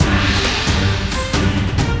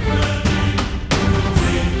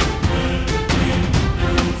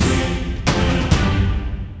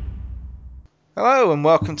Hello and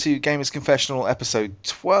welcome to Gamers Confessional episode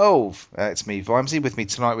 12. It's me, Vimesy. With me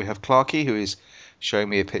tonight we have Clarky, who is showing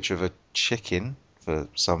me a picture of a chicken for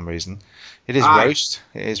some reason. It is roast.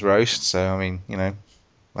 It is roast, so I mean,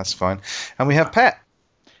 that's fine. And we have Pet.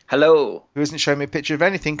 Hello. Who isn't showing me a picture of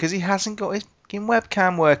anything because he hasn't got his fucking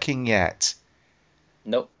webcam working yet.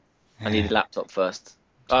 Nope. I need a laptop first.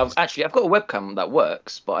 I've got a webcam that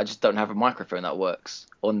works, but I just don't have a microphone that works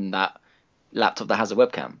on that laptop that has a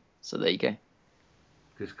webcam. So there you go.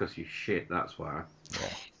 Just because you shit, that's why. Yeah.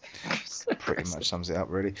 Pretty much sums it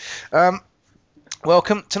up, really.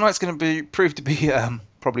 Welcome. Tonight's going to prove to be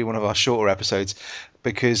probably one of our shorter episodes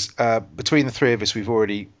because between the three of us, we've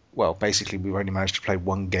only managed to play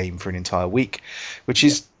one game for an entire week, which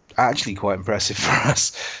is actually quite impressive for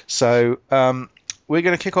us. So we're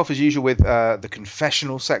going to kick off as usual with the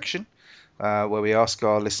confessional section, where we ask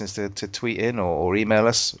our listeners to tweet in or email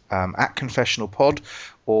us at confessionalpod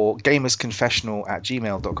or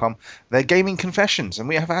gamersconfessional@gmail.com. They're gaming confessions, and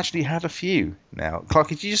we have actually had a few now.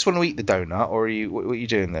 Clarky, do you just want to eat the donut, or what are you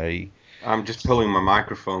doing there? I'm just pulling my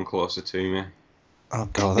microphone closer to me. Oh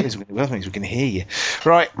God, that means we can hear you.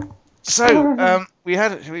 Right. So I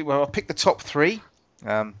picked the top three.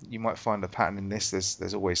 You might find a pattern in this.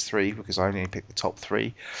 There's always three because I only picked the top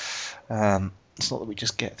three. It's not that we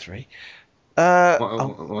just get three.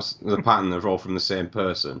 What's the pattern? They're all from the same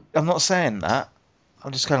person. I'm not saying that.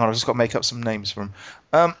 I've just got to make up some names for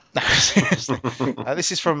them. No, seriously.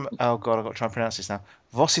 This is from, oh God, I've got to try and pronounce this now.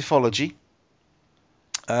 Vosifology.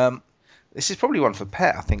 This is probably one for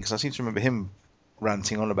Pet, I think, because I seem to remember him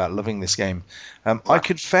ranting on about loving this game. I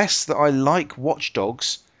confess that I like Watch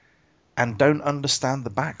Dogs and don't understand the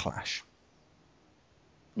backlash.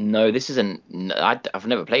 No, this isn't. I've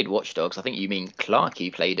never played Watch Dogs. I think you mean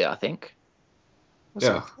Clarky played it, I think.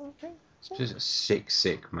 Yeah. Just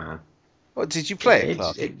sick, man. What, did you play it,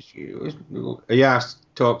 Clarky? Yeah, I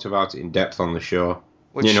talked about it in depth on the show.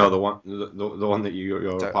 Which show? The one that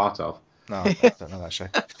you're a part of. No, I don't know that show.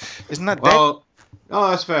 Isn't that dead? Oh,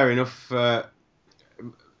 that's fair enough.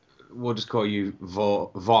 We'll just call you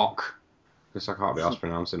Vok, because I can't be asked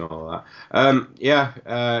pronouncing all of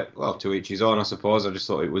that. Well, to each his own, I suppose. I just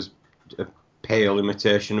thought it was a pale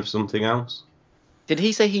imitation of something else. Did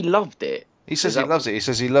he say he loved it? He says he loves it. He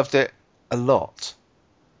says he loved it a lot.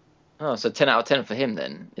 Oh, so 10 out of 10 for him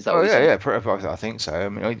then? Is that what you said? I think so. I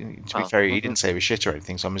mean, to be fair, he didn't say it was shit or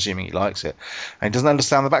anything, so I'm assuming he likes it. And he doesn't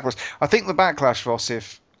understand the backlash. I think the backlash for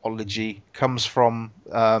Vosifology comes from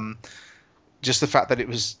just the fact that it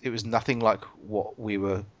was nothing like what we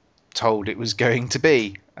were told it was going to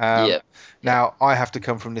be. Now, I have to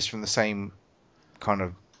come from the same kind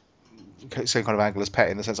of angle as Pet,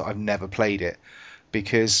 in the sense that I've never played it.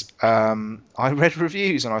 Because I read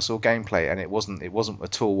reviews and I saw gameplay and it wasn't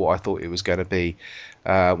at all what I thought it was going to be.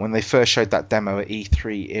 When they first showed that demo at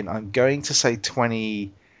E3 in, I'm going to say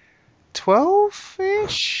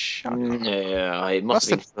 2012-ish? Yeah, it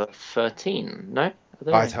must have been 13, no?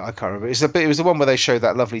 I can't remember. It was the one where they showed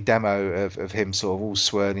that lovely demo of him sort of all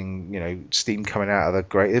swirling, steam coming out of the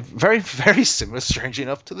grate. Very, very similar, strangely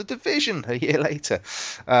enough, to The Division a year later.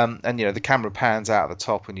 And the camera pans out at the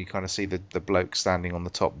top and you kind of see the bloke standing on the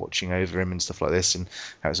top watching over him and stuff like this, and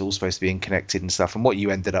how it's all supposed to be connected and stuff. And what you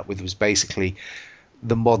ended up with was basically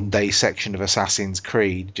the modern day section of Assassin's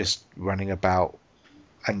Creed just running about,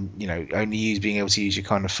 and only being able to use your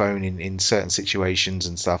kind of phone in certain situations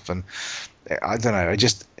and stuff. And I don't know,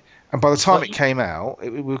 and by the time it came out,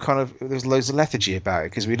 there was loads of lethargy about it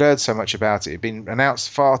because we'd heard so much about it. It'd been announced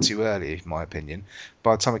far too early, in my opinion.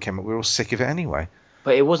 By the time it came out, we were all sick of it anyway.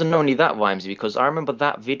 But it wasn't only that, Vimesy, because I remember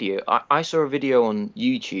that video. I saw a video on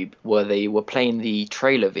YouTube where they were playing the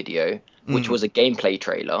trailer video, which was a gameplay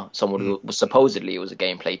trailer. Supposedly it was a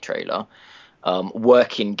gameplay trailer.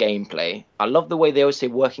 Working gameplay. I love the way they always say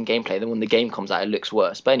working gameplay. Then when the game comes out, it looks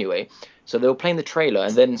worse. But anyway, so they were playing the trailer,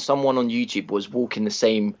 and then someone on YouTube was walking the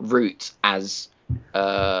same route as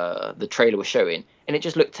the trailer was showing, and it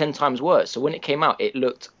just looked 10 times worse. So when it came out, it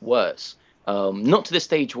looked worse. Not to the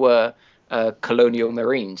stage where Colonial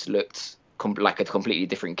Marines looked like a completely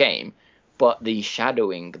different game, but the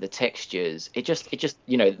shadowing, the textures, it just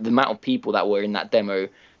the amount of people that were in that demo,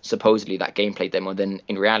 supposedly that gameplay demo, then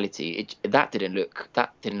in reality that didn't look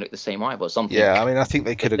the same either or something. Yeah, I mean, I think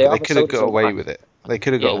they could have got away with it. They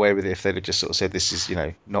could have got away with it if they'd have just sort of said this is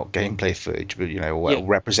not gameplay footage, but or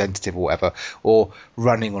representative or whatever, or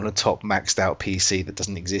running on a top maxed out PC that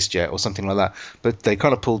doesn't exist yet or something like that. But they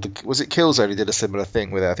kind of pulled was it Killzone who did a similar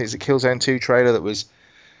thing with it? I think it's a Killzone 2 trailer that was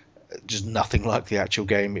just nothing like the actual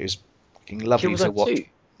game. It was fucking lovely to watch. 2?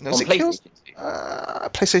 No, was it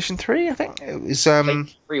PlayStation 3, I think. It was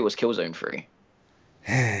PlayStation 3 was Killzone 3.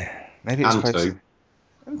 Maybe it was and 2.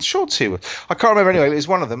 I'm sure 2. I can't remember anyway. It was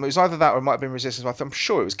one of them. It was either that or it might have been Resistance. I'm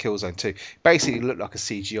sure it was Killzone 2. Basically, it looked like a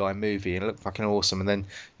CGI movie and it looked fucking awesome. And then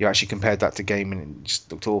you actually compared that to game and it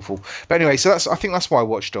just looked awful. But anyway, so I think that's why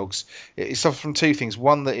Watch Dogs. It suffered from 2 things.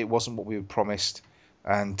 One, that it wasn't what we were promised,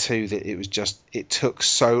 and 2, that it took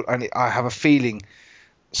so. And I have a feeling,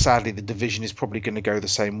 sadly, the Division is probably going to go the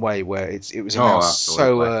same way, where it was announced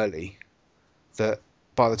so early that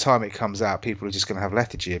by the time it comes out, people are just going to have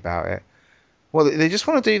lethargy about it. Well, they just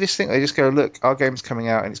want to do this thing. They just go, look, our game's coming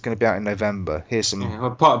out and it's going to be out in November. Here's some. Yeah,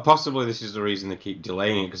 well, possibly this is the reason they keep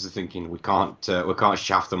delaying it, because they're thinking we can't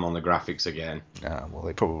shaft them on the graphics again. Well,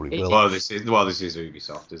 they probably will. Well, this is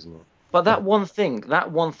Ubisoft, isn't it? But that one thing,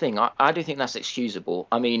 I do think that's excusable.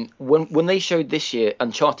 I mean, when they showed this year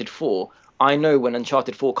Uncharted 4, I know when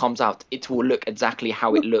Uncharted 4 comes out, it will look exactly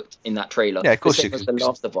how it looked in that trailer. Yeah, of course. The same as The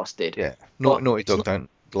Last of Us did. Yeah, Naughty Dog don't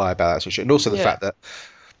lie about that sort of shit. And also the fact that,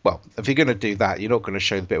 well, if you're going to do that, you're not going to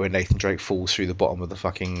show the bit where Nathan Drake falls through the bottom of the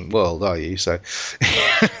fucking world, are you? So,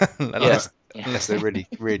 unless they're really,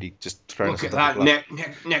 really just throwing us. Look at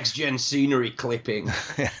that next gen scenery clipping.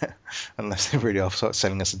 Unless they really are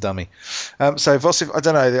selling us a dummy. So Voss, I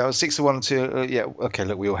don't know. 6-1 and 2. Yeah, okay.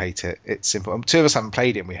 Look, we all hate it. It's simple. 2 of us haven't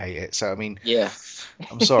played it, and we hate it. So I mean, yeah.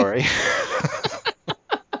 I'm sorry.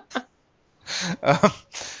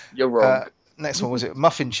 You're wrong. Next one, was it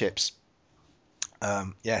Muffin Chips?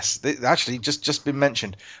 Yes, actually just been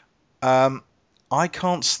mentioned. I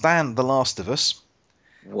can't stand The Last of Us.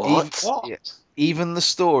 What? Even the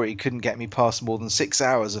story couldn't get me past more than 6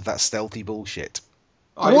 hours of that stealthy bullshit.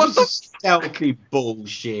 What the stealthy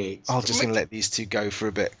bullshit? I'm just going to let these two go for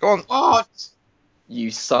a bit. Go on. What?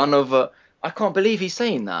 You son of a... I can't believe he's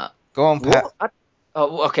saying that. Go on, Pat.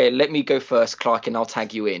 Okay, let me go first, Clark, and I'll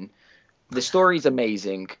tag you in. The story's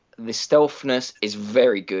amazing. The stealthness is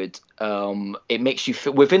very good. It makes you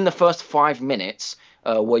feel... Within the first 5 minutes...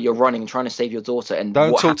 where you're running and trying to save your daughter, and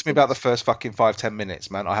don't talk to me about the first fucking 5-10 minutes,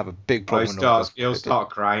 man. I have a big problem. He'll start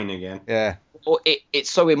crying again. Yeah. Or it's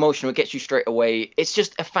so emotional, it gets you straight away. It's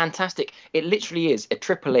just a fantastic. It literally is a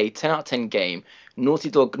AAA 10 out of 10 game. Naughty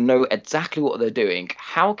Dog know exactly what they're doing.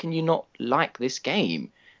 How can you not like this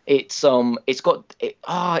game? It's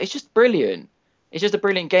just brilliant. It's just a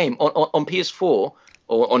brilliant game on PS4.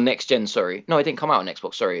 Or on next gen, sorry. No, it didn't come out on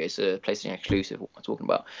Xbox, sorry. It's a PlayStation exclusive, what am I talking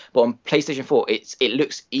about? But on PlayStation 4, it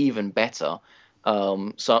looks even better.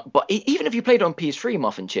 But even if you played it on PS3,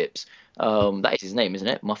 Muffin Chips, that is his name, isn't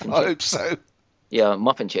it? Muffin Chips. I hope so. Yeah,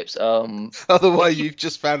 Muffin Chips. Otherwise, you've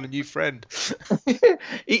just found a new friend.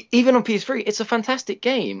 Even on PS3, it's a fantastic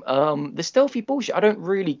game. The stealthy bullshit I don't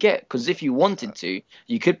really get, because if you wanted to,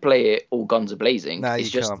 you could play it all guns a-blazing. No,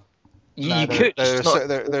 it's you just, can't.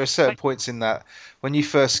 There are certain points in that when you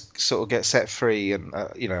first sort of get set free, and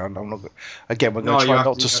I'm not. Again, we're going to try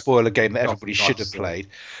not to spoil a game that everybody should have played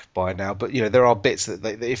by now. But there are bits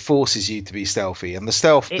that it forces you to be stealthy, and the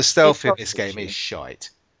stealth in this game is shite.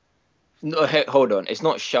 No, hold on, it's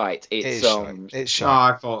not shite. It's shite. No,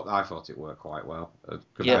 I thought it worked quite well.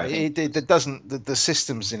 Yeah, it doesn't. The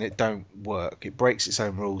systems in it don't work. It breaks its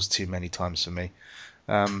own rules too many times for me.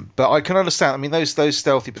 But I can understand. I mean, those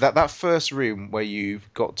stealthy, but that first room where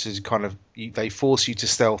you've got to kind of, they force you to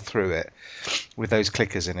stealth through it with those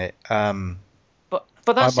clickers in it. But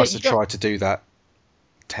that's I must have tried to do that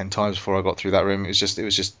 10 times before I got through that room. It was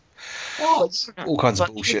just all kinds of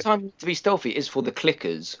bullshit. The time to be stealthy is for the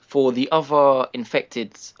clickers. For the other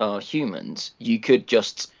infected humans, you could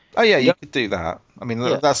just. Oh yeah, you could do that. I mean,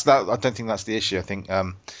 that's that. I don't think that's the issue. I think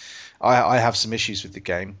I have some issues with the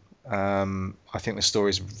game. I think the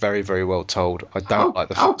story is very, very well told. I don't like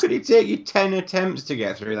the. How could it take you 10 attempts to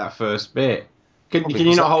get through that first bit? Can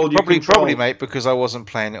you not hold your control? Probably, mate, because I wasn't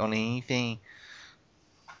playing it on easy.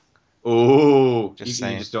 Oh, you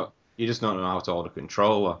just don't know how to hold a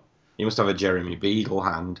controller. You must have a Jeremy Beagle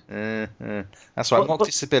hand. That's right. Mock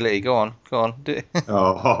disability. Go on. Do it.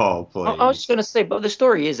 Oh, please. I was just going to say, but the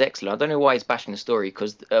story is excellent. I don't know why he's bashing the story,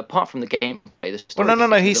 because apart from the gameplay, the story. Well,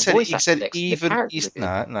 no.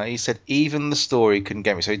 He said even the story couldn't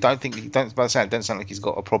get me. So by the sound, it doesn't sound like he's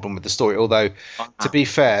got a problem with the story. Although, to be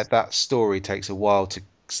fair, that story takes a while to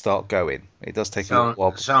start going. It does take a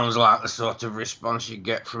while. Sounds like the sort of response you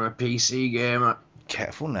get from a PC gamer.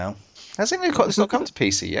 Careful now. It's not come to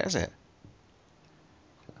PC yet, has it?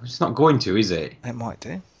 It's not going to, is it? It might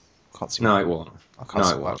do. Can't see. No, it won't. I can't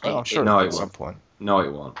see. I'm sure it will at some point. No,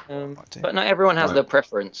 it won't. But not everyone has their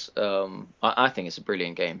preference. I think it's a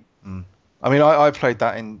brilliant game. I mean, I played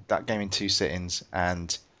that game in 2 sittings,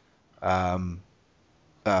 and fucking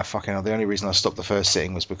hell, the only reason I stopped the first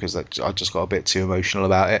sitting was because I just got a bit too emotional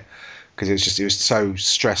about it, because it was so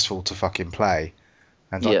stressful to fucking play.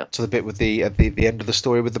 and I got to the bit with the at the end of the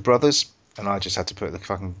story with the brothers, and I just had to put the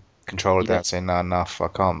fucking controller down, saying, "No, enough. I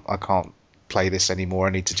can't play this anymore. I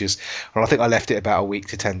need to just." And I think I left it about a week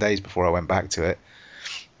to 10 days before I went back to it.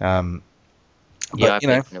 But I played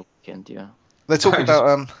in a weekend. Yeah. They're talking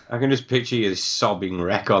about. I can just picture you sobbing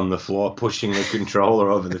wreck on the floor, pushing the controller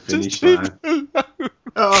over the finish line.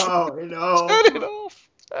 Oh, no!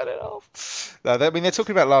 Turn it off. No, I mean they're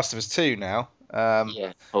talking about Last of Us 2 now.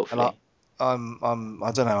 Hopefully. And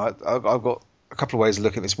I don't know. I've got a couple of ways of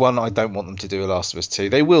looking at this. One, I don't want them to do a Last of Us 2.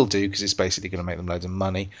 They will do because it's basically going to make them loads of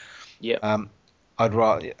money. Yeah. I'd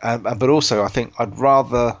rather, but also I think I'd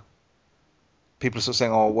rather. People are sort of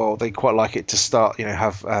saying, "Oh, well, they quite like it to start,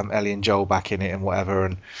 have Ellie and Joel back in it and whatever."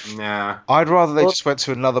 And I'd rather they just went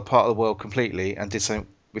to another part of the world completely and did something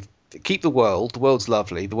with keep the world. The world's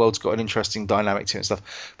lovely. The world's got an interesting dynamic to it and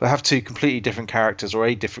stuff. But have two completely different characters, or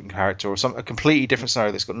a different character, or a completely different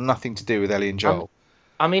scenario that's got nothing to do with Ellie and Joel.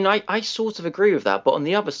 I mean, I sort of agree with that, but on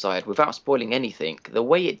the other side, without spoiling anything, the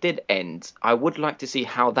way it did end, I would like to see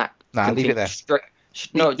how that. Leave it there.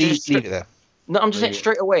 Leave it there. No, I'm just saying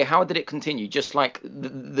straight away. How did it continue? Just like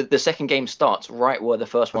the second game starts right where the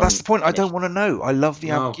first one. That's the point. Finished. I don't want to know. I love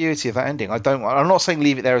the ambiguity of that ending. I'm not saying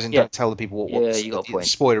leave it there as in don't tell the people what the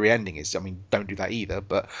spoilery ending is. I mean, don't do that either.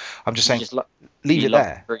 But I'm just saying leave it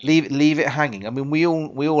there. Leave it hanging. I mean, we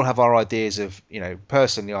all have our ideas of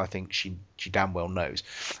Personally, I think she damn well knows.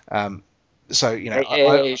 So I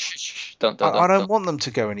don't want them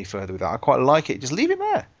to go any further with that. I quite like it. Just leave it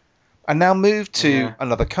there. And now move to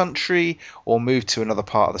another country, or move to another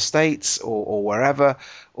part of the States, or wherever,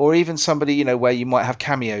 or even somebody where you might have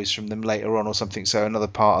cameos from them later on or something. So another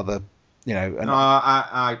part of the, I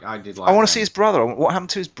did like. I want to see his brother. What happened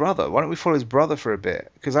to his brother? Why don't we follow his brother for a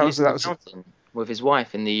bit? Because that was with his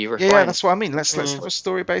wife in the refinery. Yeah, that's what I mean. Let's have a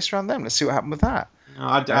story based around them. Let's see what happened with that. No,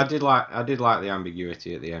 I did like the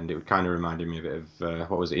ambiguity at the end. It kind of reminded me a bit of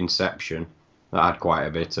what was it, Inception? That had quite a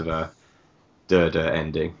bit of a dirt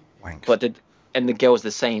ending. Wank. But the girl's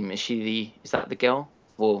the same. Is that the girl?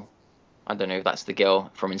 Well, I don't know if that's the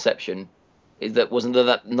girl from Inception. Wasn't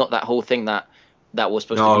there not that whole thing that was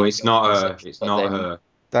supposed to be? No, it's not her. It's not her.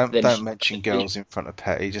 Don't mention girls in front of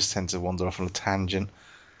Pet. He just tends to wander off on a tangent.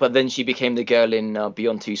 But then she became the girl in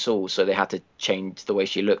Beyond Two Souls, so they had to change the way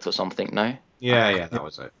she looked or something. No. Yeah, that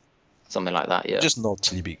was it. Something like that. Yeah. Just nod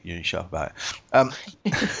till you shut up about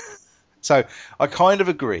it. So I kind of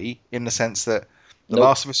agree in the sense that. The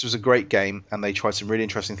Last of Us was a great game, and they tried some really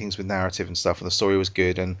interesting things with narrative and stuff, and the story was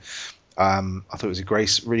good, and I thought it was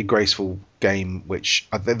a really graceful game, which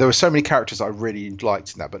there were so many characters I really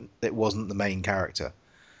liked in that, but it wasn't the main character.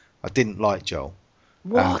 I didn't like Joel.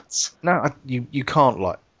 What? No, you can't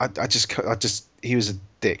like. I just he was a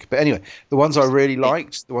dick. But anyway, the ones I really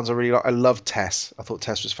liked, I loved Tess. I thought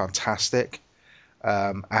Tess was fantastic.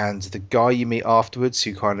 And the guy you meet afterwards,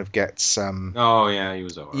 who kind of gets he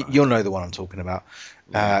was alright. You'll know the one I'm talking about.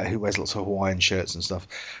 Who wears lots of Hawaiian shirts and stuff.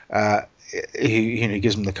 Who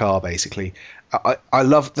gives him the car basically. I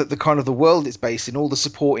love that the kind of the world it's based in. All the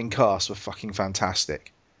supporting cast were fucking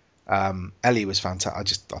fantastic. Ellie was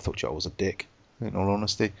fantastic. I thought Joel was a dick. In all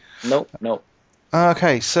honesty. No.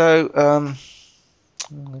 Okay, so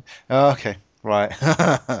okay. Right,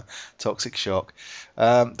 toxic shock.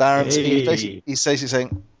 Darren's he's basically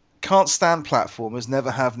saying, can't stand platformers,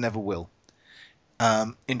 never have, never will.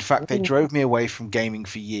 In fact, they drove me away from gaming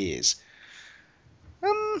for years.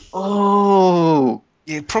 Yeah,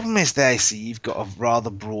 the problem is you've got a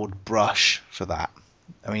rather broad brush for that.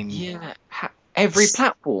 I mean, every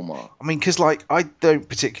platformer. I mean, because I don't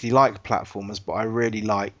particularly like platformers, but I really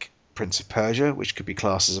like Prince of Persia, which could be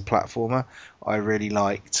classed as a platformer. I really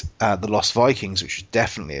liked The Lost Vikings, which was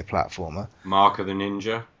definitely a platformer. Mark of the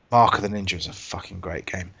Ninja. Mark of the Ninja is a fucking great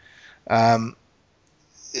game. Rayman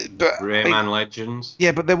Legends.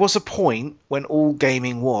 Yeah, but there was a point when all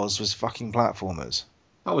gaming was fucking platformers.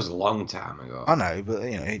 That was a long time ago. I know, but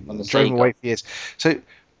it drove me away for years. So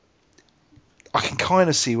I can kind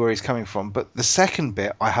of see where he's coming from, but the second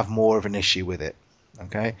bit, I have more of an issue with it.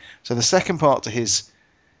 Okay, so the second part to his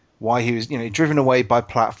why he was, driven away by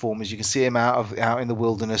platformers. You can see him out in the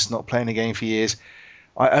wilderness, not playing a game for years.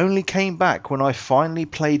 I only came back when I finally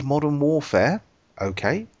played Modern Warfare.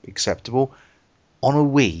 Okay, acceptable. On a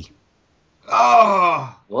Wii.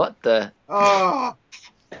 Oh! What the? Oh!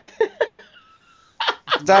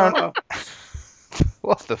 Darren,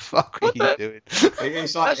 what the fuck are you doing?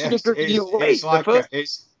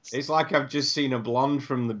 It's like I've just seen a blonde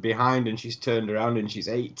from the behind and she's turned around and she's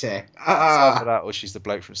 80. Either that or she's the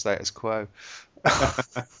bloke from Status Quo.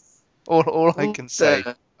 all I can say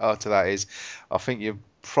after that is, I think you're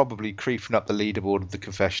probably creeping up the leaderboard of the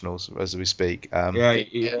confessionals as we speak. Yeah,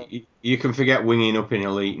 you can forget winging up in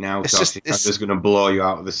Elite now. It's Toxic. just- I'm just going to blow you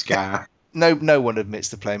out of the sky. No one admits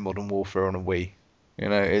to playing Modern Warfare on a Wii. You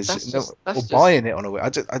know, buying it on a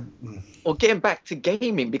Wii. Or getting back to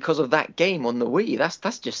gaming because of that game on the Wii.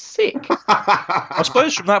 That's just sick. I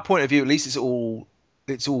suppose from that point of view, at least it's all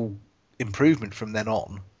improvement from then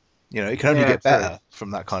on. You know, it can only get better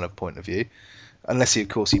from that kind of point of view, unless of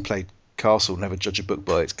course he played Castle. Never judge a book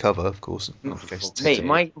by its cover, of course.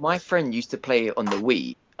 Mate, my friend used to play on the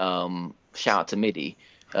Wii. Shout out to Midi.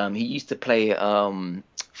 He used to play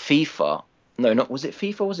FIFA. No, was it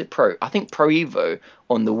FIFA? Or was it Pro? I think Pro Evo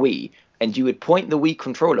on the Wii, and you would point the Wii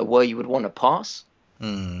controller where you would want to pass.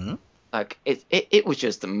 Mm. Like it was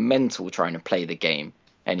just mental trying to play the game.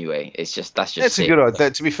 Anyway, that's just. It's a good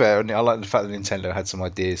idea. To be fair, I like the fact that Nintendo had some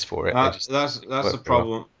ideas for it. That's the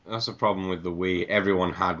problem. That's the problem with the Wii.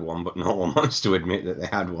 Everyone had one, but no one wants to admit that they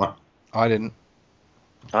had one. I didn't.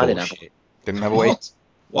 I didn't have. Didn't have a Wii.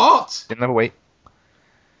 What? Didn't have a Wii.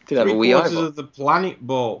 Didn't have a Wii either. Of the planet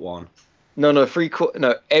bought one. No,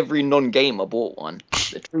 every non-gamer bought one.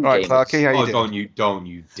 The true Right, gamers. Clarky, how you doing? Don't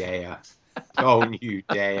you dare. Don't you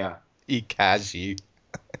dare. You cas, you.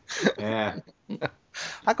 Yeah.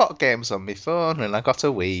 I got games on my phone and I got a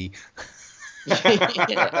Wii.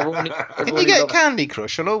 Everyone Can you get Candy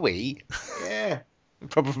Crush on a Wii? Yeah.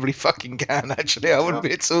 Probably fucking can, actually. I wouldn't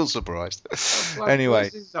be at all surprised. Anyway.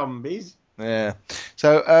 Zombies. Yeah.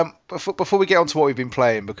 So before we get on to what we've been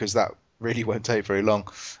playing, because that really won't take very long,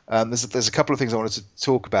 there's a couple of things I wanted to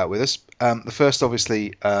talk about with us. The first,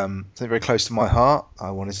 obviously, something very close to my heart.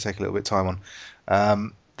 I wanted to take a little bit of time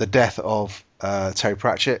on the death of Terry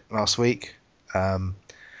Pratchett last week.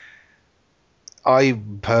 I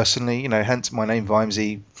personally, hence my name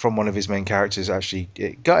Vimesy, from one of his main characters, actually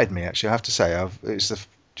it gutted me. Actually, I have to say, it's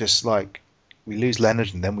just like we lose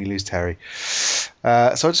Leonard and then we lose Terry. So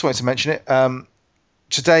I just wanted to mention it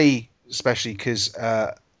today, especially because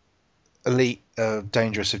Elite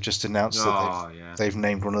Dangerous have just announced that they've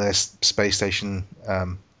named one of their space station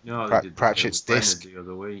Pratchett's disc. The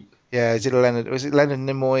other week. Yeah, was it Leonard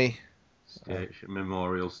Nimoy?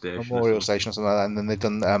 Memorial Station or something like that, and then they've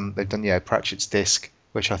done Pratchett's disc,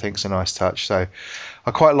 which I think is a nice touch. So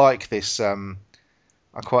I quite like this. I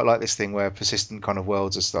quite like this thing where persistent kind of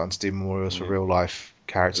worlds are starting to do memorials for real life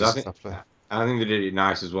characters and stuff. I think they did it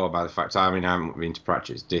nice as well by the fact. I haven't been to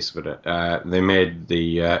Pratchett's disc, but they made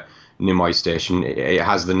the Nimoy station. It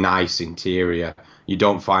has the nice interior. You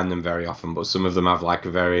don't find them very often, but some of them have like a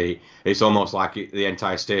very. It's almost like the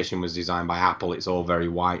entire station was designed by Apple. It's all very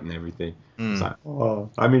white and everything. It's like, oh,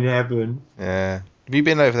 I'm in heaven. Yeah. Have you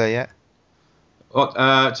been over there yet? To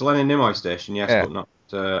Leonard Nimoy station, yes, but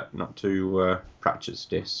not to Pratchett's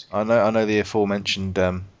disc. I know the aforementioned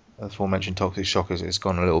Toxic Shockers has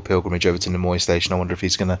gone a little pilgrimage over to Nimoy station. I wonder if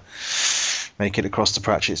he's going to make it across to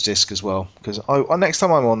Pratchett's disc as well. Because next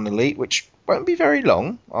time I'm on Elite, which won't be very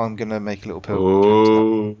long, I'm going to make a little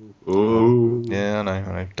pilgrimage. Oh. Yeah, I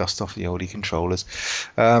know. Dust off the oldie controllers.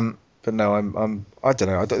 But no, I don't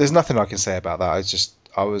know. There's nothing I can say about that.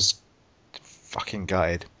 I was fucking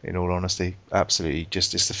gutted, in all honesty. Absolutely.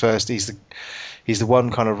 Just, it's the first. He's the one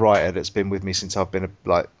kind of writer that's been with me since I've been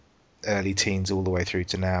like early teens all the way through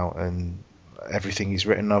to now, and everything he's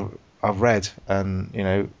written I've read,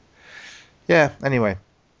 and yeah. Anyway,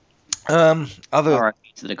 all right,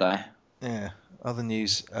 to the guy. Yeah, other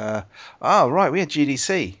news. Right, we had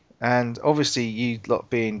GDC, and obviously you lot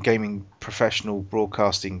being gaming professional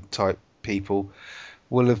broadcasting type people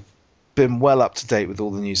will have been well up to date with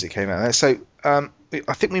all the news that came out there. So I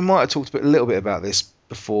think we might have talked a little bit about this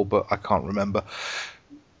before, but I can't remember.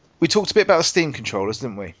 We talked a bit about the Steam controllers,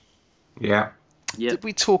 didn't we? Yeah. Did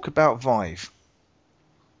we talk about Vive?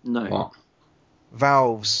 No. What?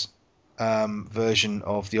 Valve's version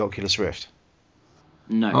of the Oculus Rift.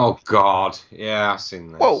 No. Oh God, yeah, I've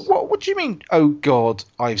seen this. Well, what do you mean? Oh God,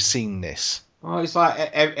 I've seen this. Oh, it's like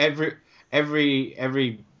every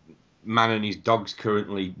man and his dog's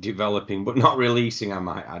currently developing, but not releasing. I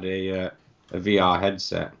might add a VR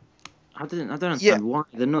headset. I don't understand why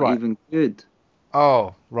they're not even good.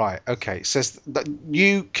 Oh, right, okay. It says that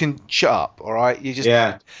you can shut up, all right? You just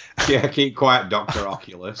keep quiet, Dr.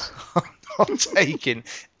 Oculus. I'm not taking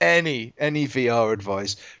any VR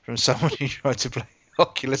advice from someone who tried to play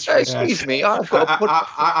Oculus Rift. Excuse me,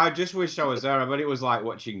 I just wish I was there, but it was like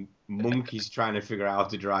watching monkeys trying to figure out how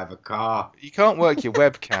to drive a car. You can't work your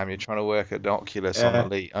webcam. You're trying to work an Oculus on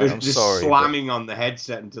Elite. I'm just sorry. Slamming on the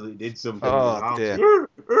headset until it did something. Oh dear.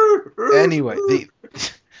 Anyway,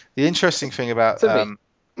 the interesting thing about the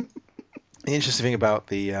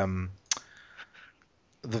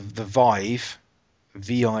the Vive,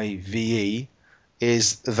 Vive,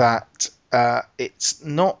 is that it's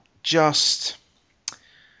not just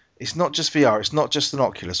VR. It's not just an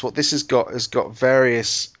Oculus. What this has got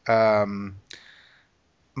various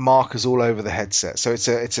markers all over the headset. So it's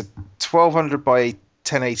a 1200 by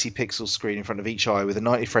 1080 pixel screen in front of each eye with a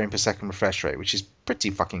 90 frame per second refresh rate, which is pretty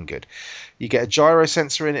fucking good. You get a gyro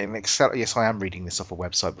sensor in it, and yes, I am reading this off a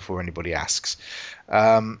website before anybody asks.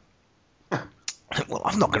 Well,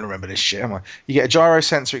 I'm not going to remember this shit, am I? You get a gyro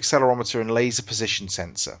sensor, accelerometer, and laser position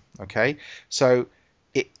sensor. Okay, so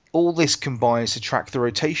all this combines to track the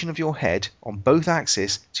rotation of your head on both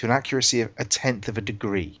axes to an accuracy of 1/10 of a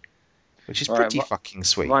degray, which is pretty fucking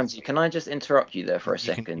sweet. Vimesy, can I just interrupt you there for a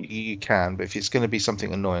second? You can, but if it's going to be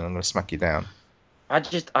something annoying, I'm going to smack you down. I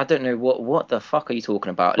don't know what the fuck are you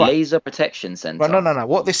talking about? Right. Laser protection sensor. Right, no.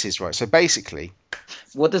 What this is, right? So basically,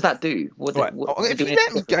 what does that do? If you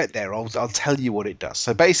let me get there, I'll tell you what it does.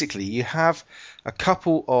 So basically, you have a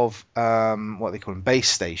couple of what they call them, base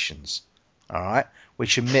stations, all right,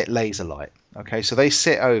 which emit laser light. Okay, so they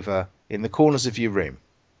sit over in the corners of your room,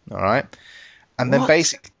 all right, and then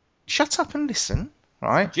basically, shut up and listen, all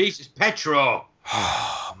right? Jesus, Petro.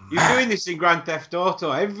 You're doing this in Grand Theft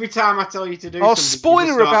Auto. Every time I tell you to do something,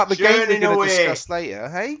 spoiler about the game we're going to discuss later.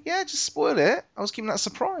 Hey, yeah, just spoil it. I was keeping that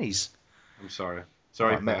surprise. I'm sorry.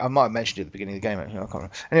 I might have mentioned it at the beginning of the game. Actually. I can't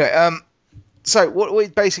remember. Anyway, so what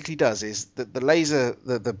it basically does is that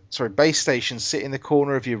the base stations sit in the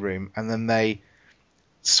corner of your room, and then they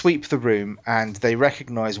sweep the room and they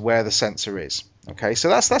recognize where the sensor is. Okay, so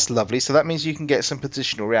that's lovely. So that means you can get some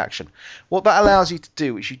positional reaction. What that allows you to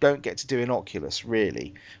do, which you don't get to do in Oculus,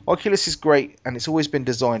 really. Oculus is great, and it's always been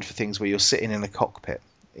designed for things where you're sitting in a cockpit.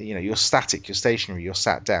 You know, you're static, you're stationary, you're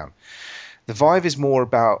sat down. The Vive is more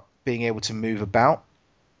about being able to move about.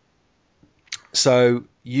 So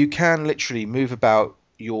you can literally move about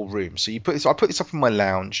your room. So I put this up in my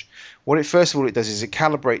lounge. First of all it does is it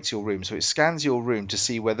calibrates your room. So it scans your room to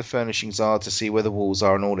see where the furnishings are, to see where the walls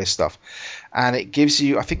are, and all this stuff. And it gives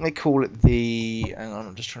you, I think they call it hang on,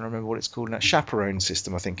 I'm just trying to remember what it's called now, chaperone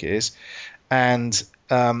system, I think it is. And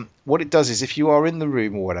what it does is, if you are in the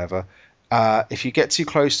room or whatever, if you get too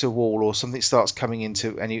close to a wall or something starts coming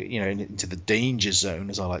into into the danger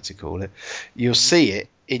zone, as I like to call it, you'll see it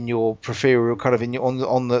in your peripheral, kind of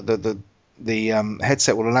on the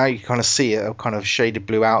headset will allow you to kind of see a kind of shaded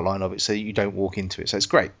blue outline of it, so you don't walk into it. So it's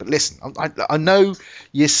great. But listen, I know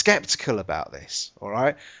you're skeptical about this. All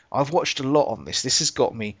right, I've watched a lot on this. This has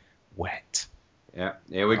got me wet. Yeah,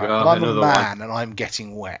 here we go. I'm a man, and I'm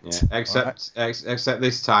getting wet. Yeah. Except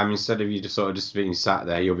this time, instead of you just being sat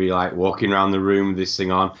there, you'll be like walking around the room with this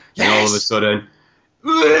thing on, and all of a sudden.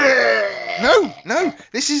 No,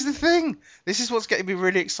 this is the thing. This is what's getting me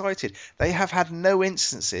really excited. They have had no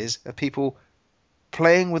instances of people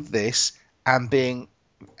playing with this and being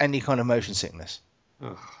any kind of motion sickness.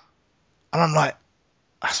 Ugh. And I'm like,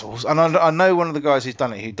 that's awesome. And I know one of the guys who's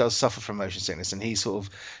done it, who does suffer from motion sickness, and he sort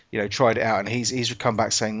of, tried it out, and he's come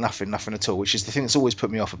back saying nothing at all, which is the thing that's always put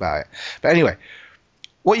me off about it. But anyway,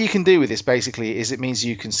 what you can do with this basically is it means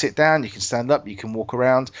you can sit down, you can stand up, you can walk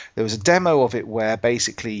around. There was a demo of it where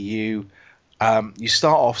basically you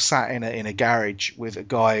start off sat in a garage with a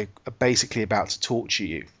guy basically about to torture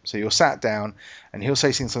you. So you're sat down, and he'll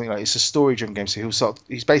say something like, it's a story-driven game. So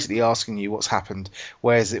he's basically asking you what's happened,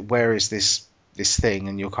 where is this thing,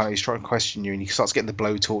 and he's trying to question you, and he starts getting the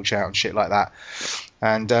blowtorch out and shit like that.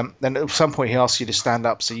 And then at some point he asks you to stand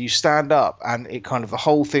up, so you stand up, and it kind of, the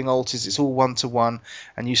whole thing alters. It's all 1-to-1,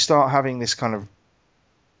 and you start having this kind of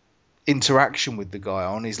interaction with the guy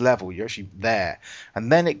on his level. You're actually there,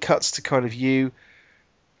 and then it cuts to kind of you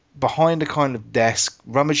behind a kind of desk,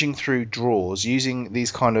 rummaging through drawers, using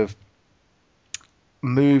these kind of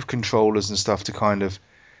move controllers and stuff to kind of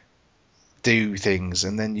do things,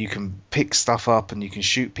 and then you can pick stuff up and you can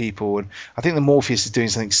shoot people. And I think the Morpheus is doing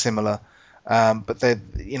something similar, but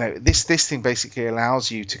this thing basically allows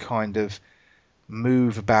you to kind of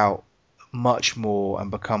move about much more and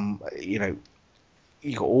become,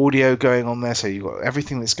 you've got audio going on there, so you've got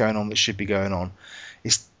everything that's going on that should be going on.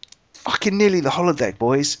 It's fucking nearly the holodeck,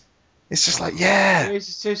 boys. It's just like, yeah.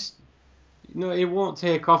 It's just, it won't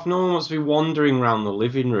take off. No one wants to be wandering around the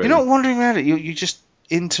living room. You're not wandering around it. You're just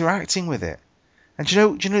interacting with it. And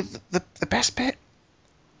do you know the best bit?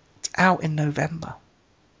 It's out in November.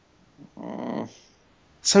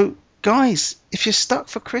 So, guys, if you're stuck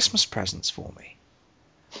for Christmas presents for me,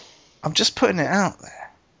 I'm just putting it out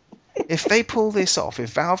there. If they pull this off,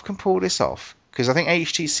 if Valve can pull this off, because I think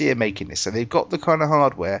HTC are making this, so they've got the kind of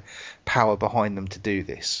hardware power behind them to do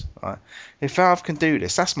this. Right? If Valve can do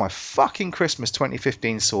this, that's my fucking Christmas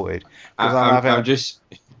 2015 sorted. Because I'm having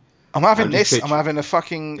this. I'm having a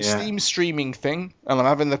fucking Steam streaming thing, and I'm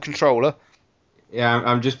having the controller. Yeah,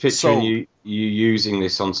 I'm just picturing you using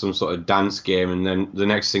this on some sort of dance game, and then the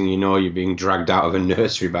next thing you know, you're being dragged out of a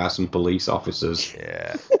nursery by some police officers.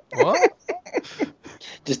 Yeah. What?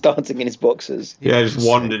 Just dancing in his boxers. Yeah, just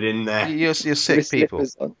wandered in there. You're sick people.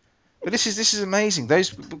 But this is amazing.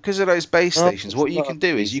 Because of those base stations, what you can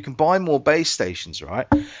do is you can buy more base stations, right?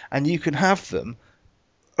 And you can have them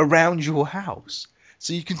around your house.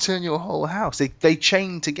 So you can turn your whole house. They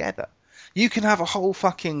chain together. You can have a whole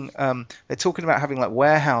fucking. They're talking about having like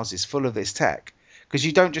warehouses full of this tech because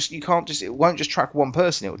it won't just track one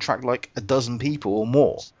person. It will track like a dozen people or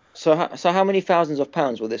more. So how many thousands of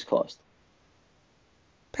pounds will this cost?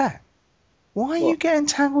 Pat, why are you getting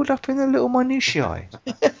tangled up in the little minutiae?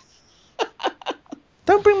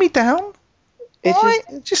 Don't bring me down.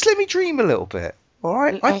 Just let me dream a little bit. All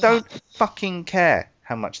right, I don't fucking care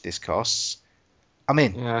how much this costs. I'm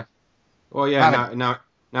in. Yeah. Well, yeah.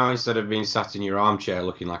 Now instead of being sat in your armchair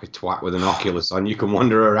looking like a twat with an Oculus on, you can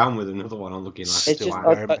wander around with another one on looking like a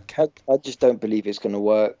twat. I just don't believe it's going to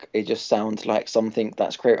work. It just sounds like something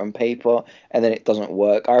that's created on paper, and then it doesn't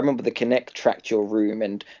work. I remember the Kinect tracked your room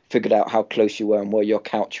and figured out how close you were and where your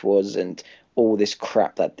couch was and all this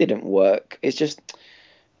crap that didn't work. It's just,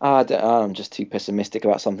 I'm just too pessimistic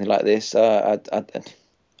about something like this. You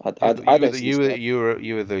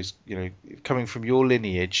were those, coming from your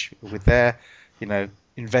lineage with their,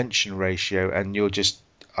 invention ratio, and you're just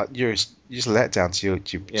let down to your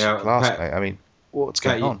class, Pet, mate. I mean, what's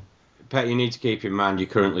going on? Pet, you need to keep in mind you're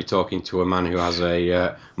currently talking to a man who has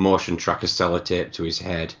a motion tracker sellotape to his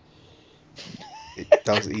head.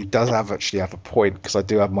 He does actually have a point, because I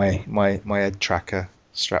do have my head tracker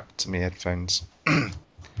strapped to my headphones. Don't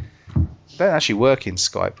actually work in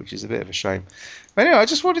Skype, which is a bit of a shame. But anyway, I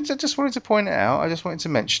just wanted to point it out. I just wanted to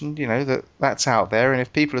mention, that's out there, and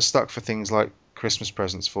if people are stuck for things like Christmas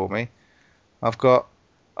presents for me, I've got.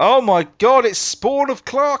 Oh my God! It's Spawn of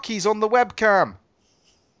Clarky's on the webcam.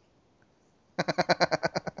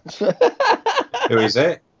 Who is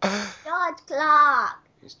it? George Clark.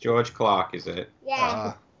 It's George Clark, is it?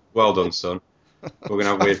 Yeah. Well done, son. We're gonna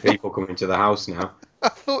have weird people coming to the house now. I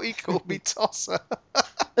thought he called me Tosser.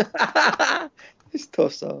 It's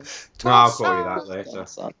Tosser. No, I'll call you that later.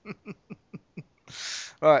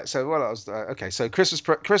 Right, so what else? Okay, so Christmas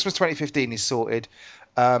 2015 is sorted.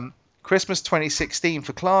 Christmas 2016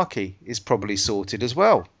 for Clarky is probably sorted as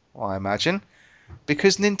well, I imagine,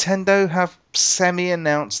 because Nintendo have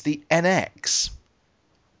semi-announced the NX.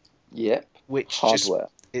 Yep. Which hardware.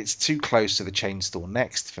 It's too close to the chain store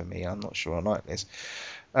Next for me. I'm not sure I like this.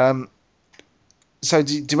 So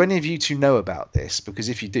do any of you two know about this? Because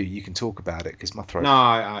if you do, you can talk about it, because my throat... No,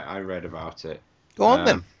 I read about it. Go on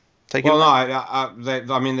then. Take it away.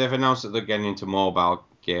 I mean, they've announced that they're getting into mobile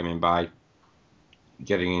gaming by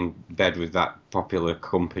getting in bed with that popular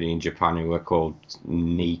company in Japan who are called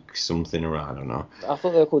Neek something, or I don't know. I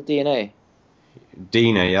thought they were called DNA.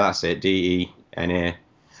 Dena, yeah, that's it. DENA.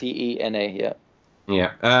 DENA, yeah.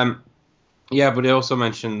 Yeah. Yeah, but they also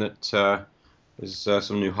mentioned that there's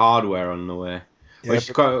some new hardware on the way. Yeah,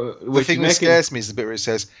 the thing that scares me is the bit where it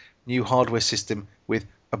says new hardware system with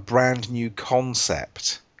a brand new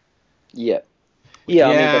concept. Yeah.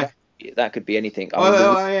 I mean, that could be anything.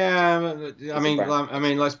 I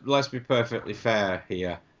mean, let's be perfectly fair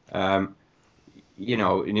here.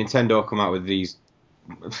 Nintendo come out with these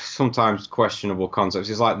sometimes questionable concepts.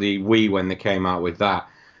 It's like the Wii when they came out with that.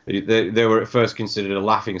 They were at first considered a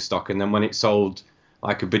laughing stock, and then when it sold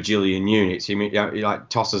like a bajillion units, like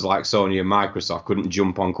tossers like Sony and Microsoft couldn't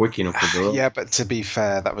jump on quick enough for the. Yeah, but to be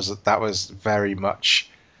fair, that was very much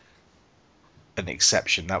an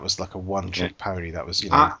exception. That was like a one-trick pony. That was,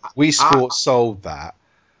 Wii Sports sold that.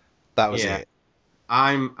 That was it.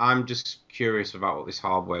 I'm just curious about what this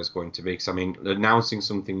hardware is going to be, because I mean, announcing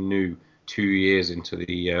something new 2 years into the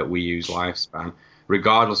Wii U's lifespan,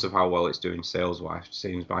 regardless of how well it's doing sales-wise,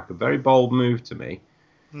 seems like a very bold move to me.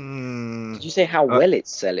 Did you say how well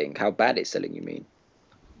it's selling? How bad it's selling, you mean?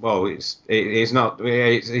 Well, it's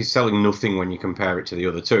selling nothing when you compare it to the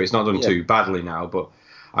other two. It's not done too badly now, but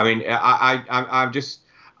I mean, I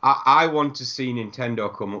want to see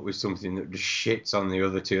Nintendo come up with something that just shits on the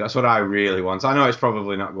other two. That's what I really want. I know it's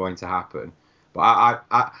probably not going to happen, but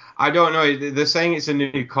I don't know. They're saying it's a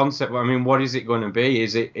new concept, but I mean, what is it going to be?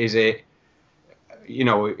 Is it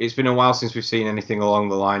it's been a while since we've seen anything along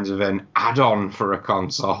the lines of an add-on for a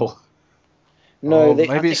console. No,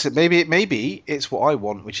 maybe it's what I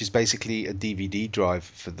want, which is basically a DVD drive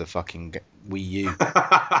for the fucking Wii U,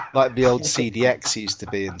 like the old CDX used to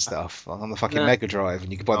be and stuff on the fucking No. Mega Drive,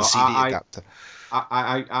 and you could buy the CD adapter.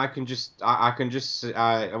 I can just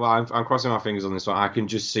well, I'm crossing my fingers on this one. I can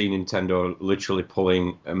just see Nintendo literally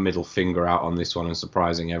pulling a middle finger out on this one and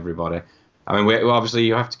surprising everybody. I mean, obviously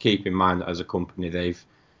you have to keep in mind that as a company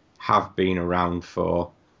have been around for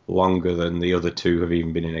longer than the other two have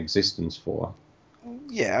even been in existence for.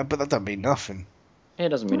 Yeah, but that doesn't mean nothing. It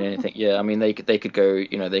doesn't mean anything. Yeah, I mean they could go.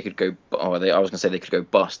 They could go. I was gonna say they could go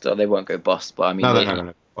bust. They won't go bust. But I mean, No, they're not going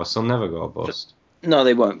to bust. They'll never go bust. No,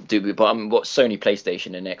 they won't do. But what Sony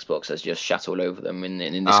PlayStation and Xbox has just shat all over them in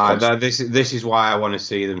this console. This is why I want to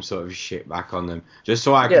see them sort of shit back on them, just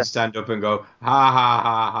so I can stand up and go ha ha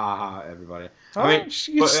ha ha ha everybody.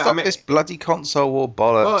 Stop this bloody console war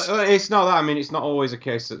bollocks. Well, it's not that. I mean, it's not always a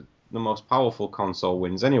case that the most powerful console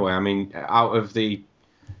wins anyway. I mean, out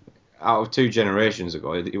of 2 generations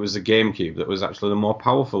ago, it was the GameCube that was actually the more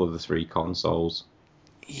powerful of the 3 consoles.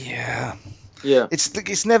 Yeah. Yeah.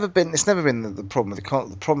 It's never been the problem. The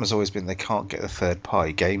problem has always been they can't get the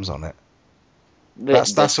third-party games on it.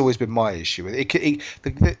 That's always been my issue.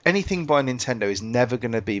 Anything by Nintendo is never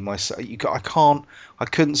going to be my. I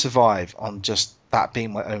couldn't survive on just that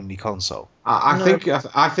being my only console. I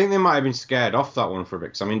think they might have been scared off that one for a bit.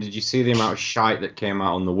 'Cause, I mean, did you see the amount of shite that came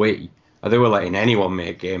out on the Wii? They were letting anyone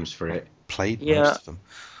make games for it. Played most of them.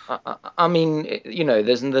 I mean,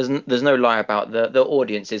 there's no lie about the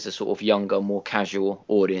audience is a sort of younger, more casual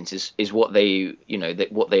audience is what they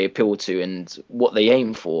what they appeal to and what they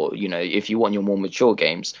aim for. If you want your more mature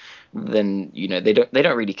games, then they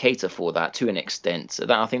don't really cater for that to an extent. So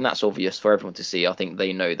I think that's obvious for everyone to see. I think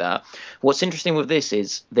they know that. What's interesting with this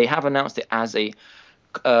is they have announced it as a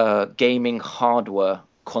gaming hardware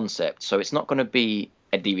concept. So it's not going to be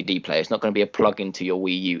a DVD player. It's not going to be a plug into your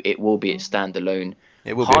Wii U. It will be a standalone.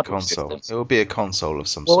 It will be a console. System. It will be a console of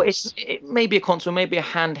some sort. Well, it may be a console, maybe a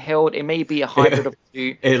handheld. It may be a hybrid of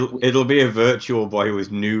two. It'll be a Virtual Boy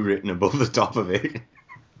with new written above the top of it.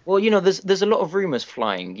 Well, there's a lot of rumors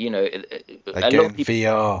flying. Again, a lot of people,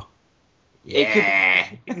 VR. Yeah.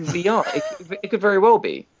 It could be VR. It could very well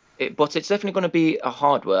be. But it's definitely going to be a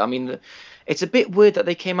hardware. I mean, it's a bit weird that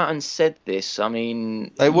they came out and said this. I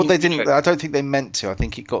mean, they didn't. I don't think they meant to. I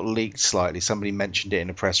think it got leaked slightly. Somebody mentioned it in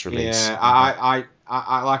a press release. Yeah, I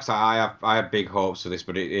like I say, I have big hopes for this,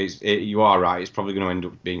 but you are right. It's probably going to end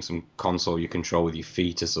up being some console you control with your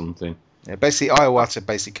feet or something. Yeah, basically,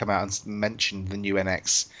 Iwata come out and mentioned the new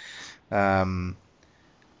NX.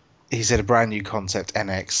 He said a brand new concept,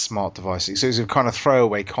 NX smart devices. So it was a kind of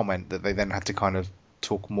throwaway comment that they then had to kind of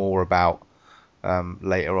talk more about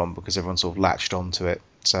later on because everyone sort of latched onto it.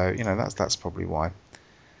 So that's probably why.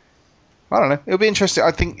 I don't know. It'll be interesting.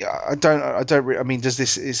 I think I mean,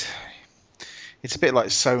 it's a bit like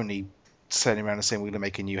Sony turning around and saying we're going to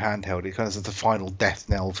make a new handheld. It kind of is the final death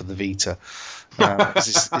knell for the Vita.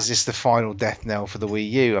 Is this the final death knell for the Wii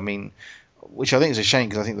U? I mean, which I think is a shame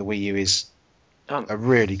because I think the Wii U is a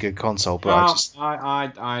really good console. But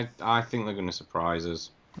I think they're going to surprise us.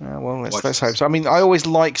 Well, let's hope so. I mean, I always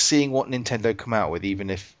like seeing what Nintendo come out with, even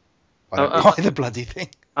if I don't buy the bloody thing.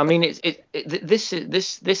 I mean,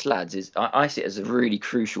 this lads is I see it as a really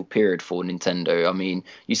crucial period for Nintendo. I mean,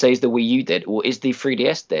 you say is the Wii U dead or is the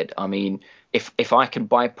 3DS dead? I mean, if I can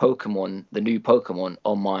buy the new Pokemon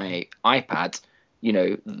on my iPad,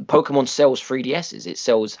 Pokemon sells 3DSs, it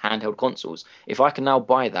sells handheld consoles. If I can now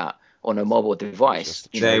buy that on a mobile device,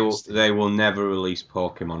 they will never release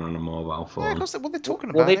Pokemon on a mobile phone. Yeah, because they're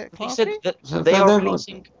talking about it. They said that they are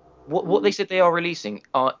releasing. What they said they are releasing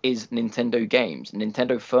is Nintendo games,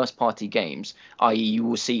 Nintendo first-party games. I.e., you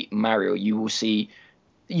will see Mario, you will see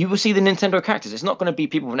the Nintendo characters. It's not going to be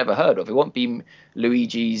people we've never heard of. It won't be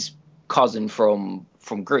Luigi's cousin from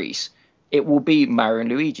Greece. It will be Mario and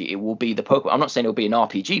Luigi. It will be the Pokemon. I'm not saying it will be an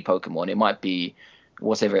RPG Pokemon. It might be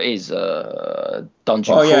whatever it is,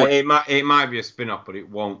 Dungeon. Oh yeah, it might be a spin-off, but it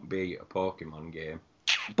won't be a Pokemon game.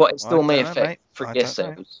 But it still may affect 3DS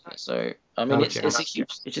sales. So I mean,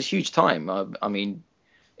 it's a huge time. I mean,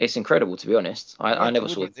 it's incredible to be honest. I never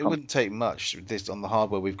saw it. It wouldn't take much this on the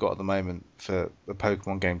hardware we've got at the moment for a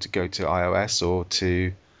Pokemon game to go to iOS or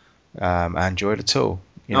to Android at all.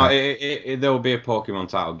 No, there will be a Pokemon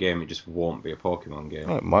title game. It just won't be a Pokemon game.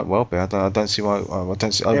 Oh, it might well be. I don't see why. I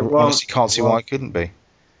honestly can't see why it couldn't be.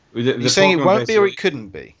 You're saying it won't be or it couldn't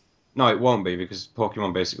be? No, it won't be because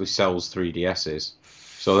Pokemon basically sells 3DSs.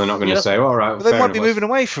 So they're not going to say, all right. But they might be moving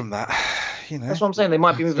away from that. That's what I'm saying. They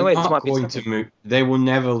might be moving away. They will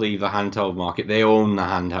never leave the handheld market. They own the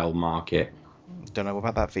handheld market. Don't know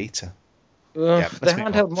about that Vita. The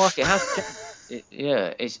handheld market has changed.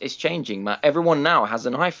 It's changing, man. Everyone now has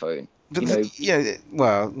an iPhone. But You know,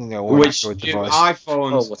 or an Which Android device. or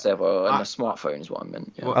iPhones, whatever, and a smartphone is what I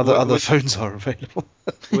meant. Yeah. Well, Other phones are available.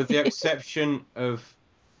 with the exception of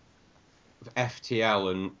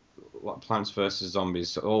FTL and Plants vs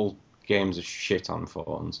Zombies, all games are shit on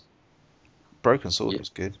phones. Broken Sword was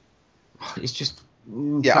good. It's just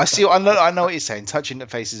Yeah, I know what you're saying. Touch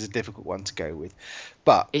interface is a difficult one to go with,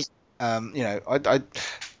 but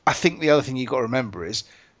I think the other thing you got to remember is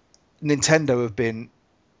Nintendo have been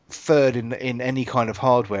third in any kind of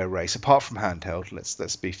hardware race, apart from handheld.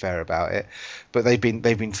 Let's be fair about it. But they've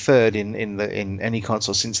been third in any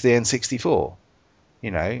console since the N64.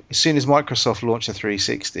 As soon as Microsoft launched the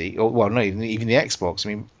 360, even the Xbox. I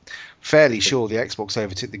mean, fairly sure the Xbox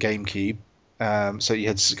overtook the GameCube. So you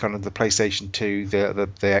had kind of the PlayStation 2, the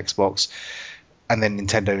Xbox, and then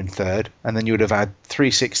Nintendo in third, and then you would have had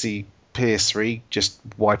 360, PS3 just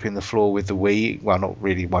wiping the floor with the Wii. Well, not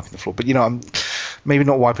really wiping the floor, but I'm maybe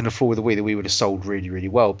not wiping the floor with the Wii. The Wii would have sold really, really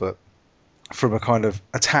well, but from a kind of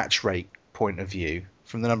attach rate point of view,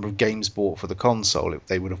 from the number of games bought for the console,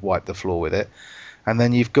 they would have wiped the floor with it. And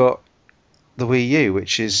then you've got the Wii U,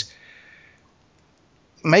 which is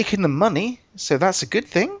making them money, so that's a good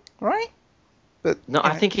thing, right? But no,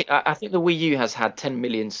 I think the Wii U has had 10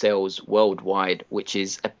 million sales worldwide, which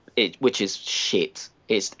is shit.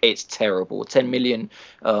 It's terrible. 10 million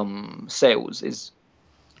sales is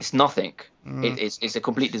nothing. It's a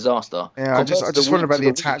complete disaster. Yeah, I just wonder about the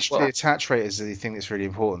attach rate is the thing that's really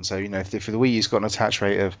important. So if the Wii U's got an attach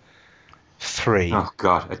rate of 3. Oh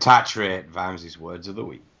god, attach rate, Vimesy's words of the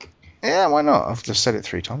week. Yeah, why not? I've just said it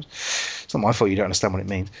 3 times. It's not my fault you don't understand what it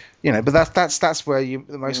means. But that's where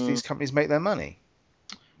most of these companies make their money.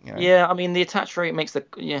 Yeah, I mean the attach rate makes it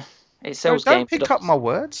sells Don't games. pick up my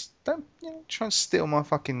words. Don't try and steal my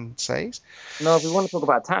fucking sayings. No, if we want to talk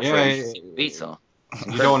about attach rate, Vita.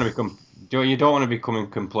 You don't want to become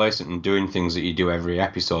complacent and doing things that you do every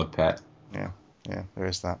episode, Pet. Yeah, there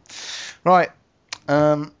is that. Right.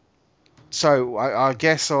 So I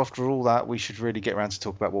guess after all that, we should really get around to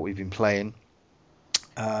talk about what we've been playing.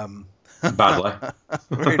 Badly.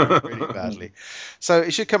 really, really badly. So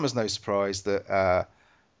it should come as no surprise that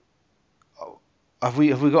have we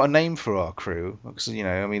got a name for our crew? Because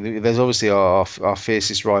there's obviously our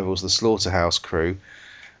fiercest rivals, the Slaughterhouse crew.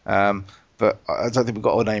 But I don't think we've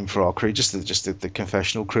got a name for our crew, just the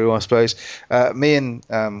Confessional crew, I suppose. Me and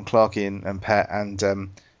Clarky and Pet,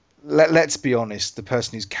 and let's be honest, the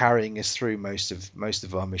person who's carrying us through most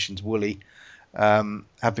of our missions, Wooly,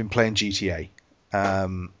 have been playing GTA.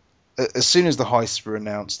 As soon as the heists were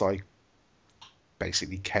announced, I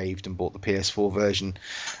basically caved and bought the PS4 version.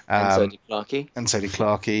 And so did Clarky. And so did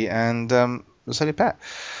Clarky, and so did Pet.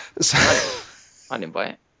 So, I didn't buy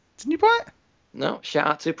it. Didn't you buy it? No, shout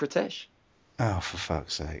out to Pratesh. Oh, for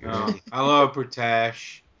fuck's sake. Oh, Really? hello,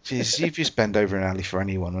 Pratesh. Jeez, you'd just bend over an alley for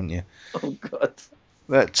anyone, wouldn't you? Oh, God.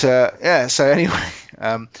 But, so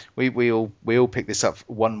anyway, we all picked this up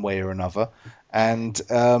one way or another. And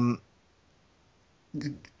I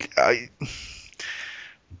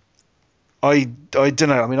don't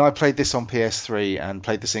know. I mean, I played this on PS3 and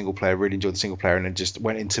played the single player, really enjoyed the single player, and then just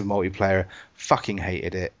went into multiplayer, fucking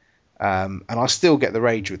hated it. And I still get the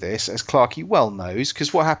rage with this, as Clarky well knows,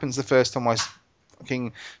 because what happens the first time I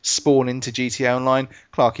fucking spawn into GTA Online?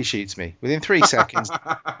 Clarky shoots me within 3 seconds.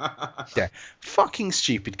 Yeah, fucking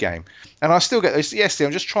stupid game. And I still get this. Yesterday,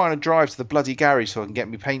 I'm just trying to drive to the bloody garage so I can get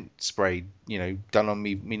me paint sprayed, done on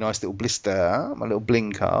me nice little blister, my little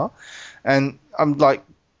bling car. And I'm like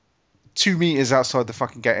 2 meters outside the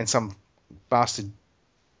fucking gate, and some bastard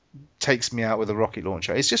takes me out with a rocket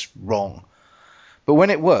launcher. It's just wrong. But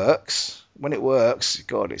when it works,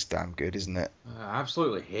 God, it's damn good, isn't it? I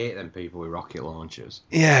absolutely hate them people with rocket launchers.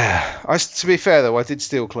 Yeah. To be fair, though, I did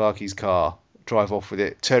steal Clarky's car, drive off with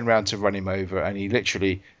it, turn around to run him over, and he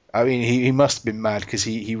literally... I mean, he must have been mad, because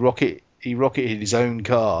he rocketed his own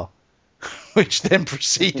car, which then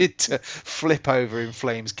proceeded to flip over in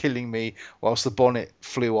flames, killing me, whilst the bonnet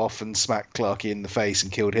flew off and smacked Clarky in the face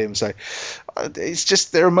and killed him. So it's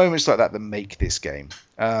just... There are moments like that make this game.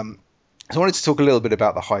 So I wanted to talk a little bit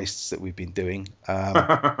about the heists that we've been doing.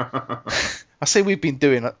 I say we've been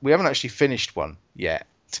doing. We haven't actually finished one yet.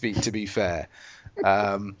 To be fair,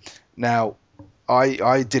 now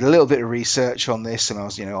I did a little bit of research on this, and I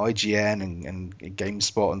was IGN and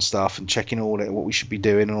GameSpot and stuff, and checking what we should be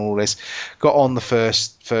doing and all this. Got on the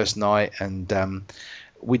first night, and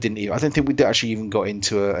we didn't even. I don't think we actually even got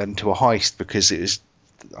into a heist, because it was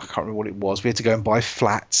I can't remember what it was. We had to go and buy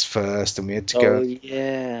flats first, and we had to Oh go.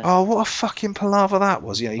 yeah. Oh, what a fucking palaver that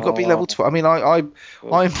was! You know, you got to be level 12. I mean, I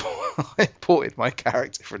imported my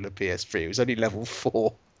character from the PS3. It was only level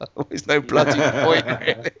 4. There's no bloody point,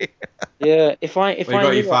 really. Yeah, Well, if you I got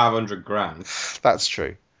knew your 500 grand. That's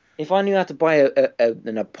true. if I knew how to buy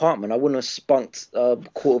an apartment, I wouldn't have spunked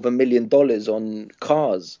 $250,000 on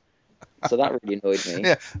cars. So that really annoyed me.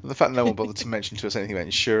 Yeah, the fact no one bothered to mention to us anything about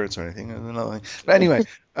insurance or anything is another thing. But anyway,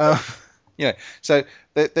 so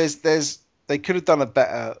they could have done a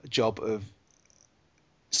better job of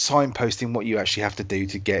signposting what you actually have to do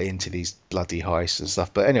to get into these bloody heists and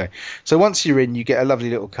stuff. But anyway, so once you're in, you get a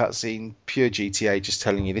lovely little cutscene, pure GTA, just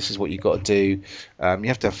telling you this is what you got to do. You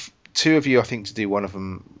have to have 2 of you, I think, to do one of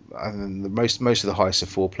them. And then most of the heists are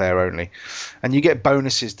 4-player only, and you get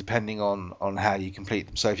bonuses depending on how you complete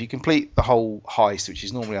them. So if you complete the whole heist, which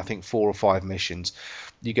is normally I think 4 or 5 missions,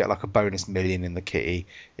 you get like a bonus million in the kitty.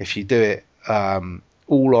 If you do it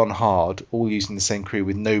all on hard, all using the same crew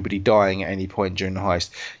with nobody dying at any point during the heist,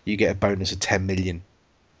 you get a bonus of 10 million,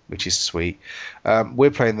 which is sweet.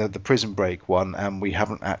 We're playing the prison break one, and we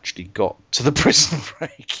haven't actually got to the prison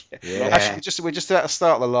break yet. Yeah. Actually, we're just at the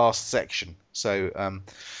start of the last section. So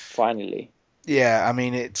Finally. yeah, I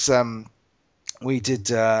mean, it's we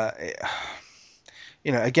did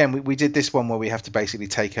again we did this one where we have to basically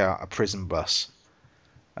take out a prison bus.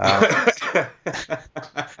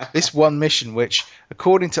 This one mission, which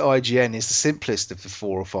according to IGN is the simplest of the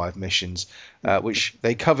 4 or 5 missions, which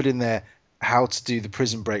they covered in their how to do the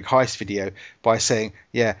prison break heist video by saying,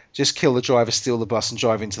 yeah, just kill the driver, steal the bus, and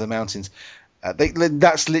drive into the mountains.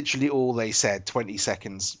 That's literally all they said. 20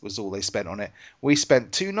 seconds was all they spent on it. We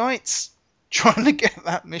spent 2 nights trying to get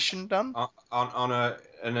that mission done. On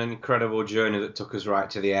an incredible journey that took us right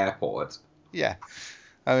to the airport. Yeah.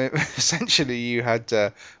 I mean, essentially, you had...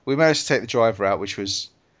 we managed to take the driver out, which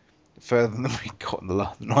was further than we'd got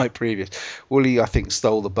the night previous. Wooly, I think,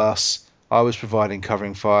 stole the bus. I was providing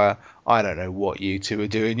covering fire. I don't know what you two were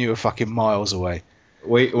doing. You were fucking miles away.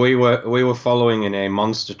 We were following in a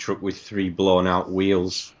monster truck with 3 blown out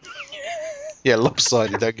wheels. Yeah,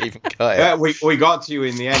 lopsided. Don't even cut it. Yeah, we got to you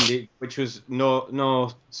in the end, which was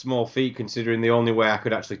no small feat considering the only way I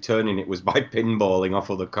could actually turn in it was by pinballing off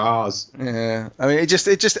other cars. Yeah, I mean, it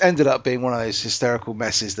just ended up being one of those hysterical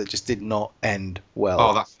messes that just did not end well.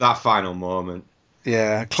 Oh, that final moment.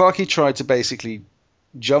 Yeah, Clarky tried to basically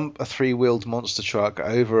jump a 3-wheeled monster truck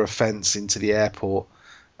over a fence into the airport,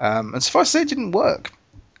 and suffice to say, it didn't work.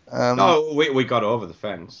 No, we got over the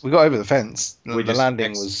fence. We got over the fence. The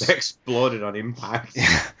landing was exploded on impact.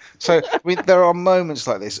 Yeah. So I mean, there are moments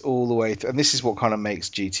like this all the way through, and this is what kind of makes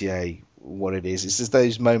GTA what it is. It's just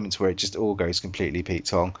those moments where it just all goes completely Pete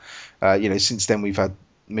Tong. Since then we've had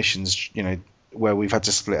missions, where we've had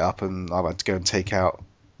to split up, and I've had to go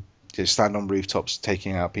and stand on rooftops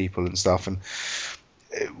taking out people and stuff, and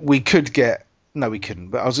we could get. No, we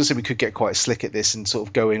couldn't. But I was going to say we could get quite slick at this and sort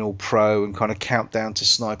of go in all pro and kind of count down to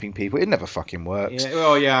sniping people. It never fucking works. Yeah,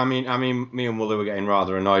 well, yeah. I mean, me and Wooly were getting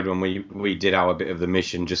rather annoyed when we did our bit of the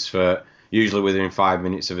mission, just for usually within 5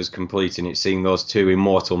 minutes of us completing it, seeing those 2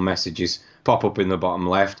 immortal messages pop up in the bottom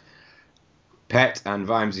left. Pet and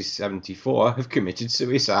Vimesy 74 have committed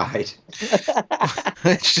suicide.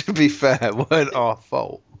 Which, to be fair, weren't our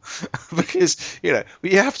fault. Because, what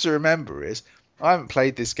you have to remember is, I haven't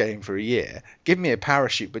played this game for a year. Give me a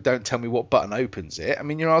parachute, but don't tell me what button opens it. I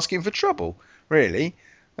mean, you're asking for trouble, really.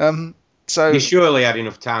 So you surely had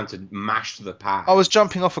enough time to mash the pad. I was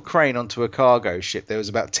jumping off a crane onto a cargo ship. There was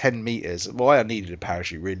about 10 meters. Why I needed a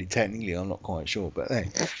parachute, really, technically, I'm not quite sure. But hey.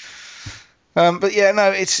 But yeah,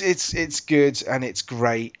 no, it's good and it's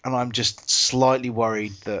great, and I'm just slightly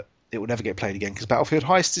worried that it will never get played again because Battlefield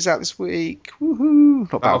Heist is out this week.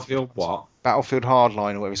 Woohoo! Not Battlefield what? Battlefield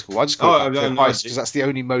Hardline or whatever it's called. I just call it Battlefield Heist because G- that's the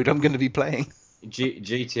only mode I'm going to be playing.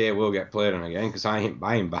 GTA will get played on again because I ain't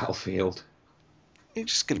buying Battlefield. You're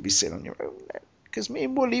just going to be sitting on your own then because me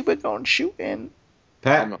and Wooly we're going shooting.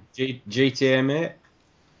 Pet, GTA, mate?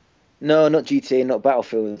 No, not GTA, not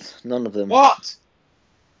Battlefield, none of them. What?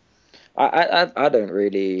 I don't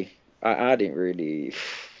really. I didn't really.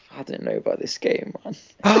 I didn't know about this game, man.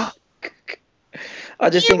 I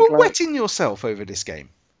just you think were wetting yourself over this game.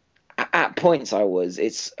 At points I was.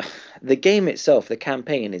 It's the game itself. The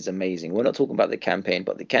campaign is amazing. We're not talking about the campaign,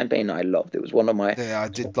 but the campaign I loved. It was one of my. Yeah, I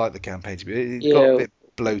did like the campaign. It got a bit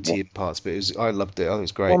bloaty in parts, but I loved it. It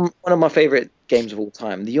was great. One of my favorite games of all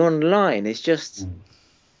time. The online is just.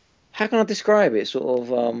 How can I describe it? Sort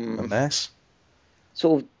of. A mess.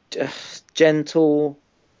 Sort of gentle.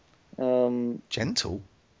 Gentle.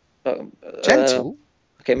 Gentle.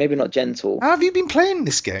 Okay, maybe not gentle. How have you been playing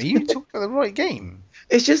this game? You talking about the right game?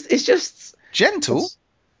 It's just Gentle.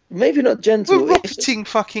 maybe not gentle. We're rocketing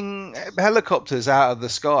fucking helicopters out of the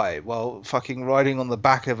sky while fucking riding on the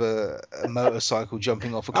back of a motorcycle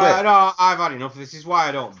jumping off a cliff. No, I've had enough. This is why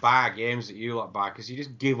I don't buy games that you lot buy, because you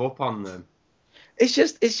just give up on them. It's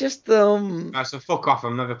just Right, so fuck off.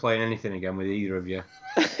 I'm never playing anything again with either of you.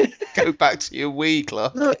 Go back to your Wii,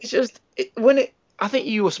 Clark. No, it's just I think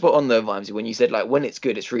you were spot on there, Vimesy, when you said like when it's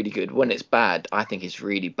good, it's really good. When it's bad, I think it's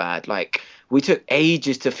really bad. Like we took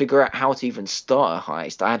ages to figure out how to even start a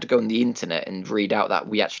heist. I had to go on the internet and read out that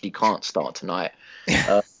we actually can't start tonight.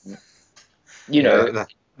 That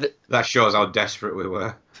shows how desperate we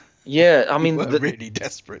were. Yeah, I mean, we're really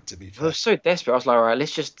desperate, to be fair. We were so desperate. I was like, all right,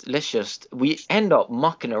 let's just. We end up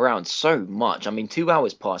mucking around so much. I mean, 2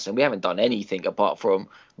 hours pass and we haven't done anything apart from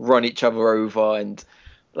run each other over and,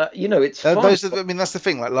 like, it's fun. That's the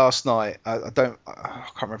thing. Like last night, I can't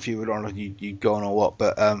remember if you were on or you gone or what,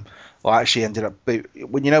 but I actually ended up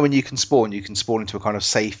when you can spawn into a kind of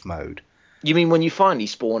safe mode. You mean when you finally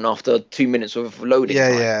spawn after 2 minutes of loading?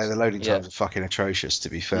 Yeah, the loading times are fucking atrocious, to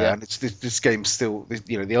be fair. Yeah. And this game's still,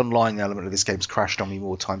 the online element of this game's crashed on me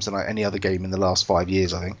more times than any other game in the last 5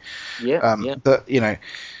 years, I think. Yeah. But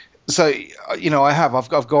so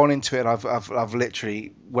I've gone into it. And I've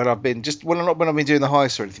literally when I've been doing the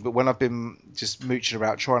heist or anything, but when I've been just mooching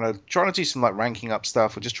about trying to do some like ranking up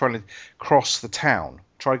stuff or just trying to cross the town.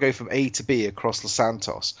 Try to go from A to B across Los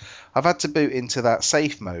Santos. I've had to boot into that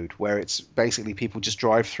safe mode where it's basically people just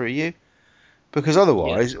drive through you, because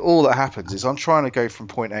otherwise all that happens is I'm trying to go from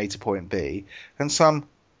point A to point B, and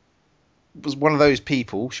one of those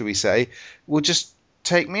people, should we say, will just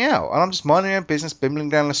take me out, and I'm just minding my own business, bimbling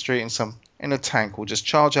down the street, and some in a tank will just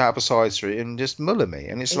charge out of a side street and just muller me,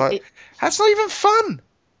 and it's that's not even fun.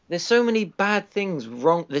 There's so many bad things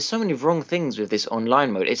wrong. There's so many wrong things with this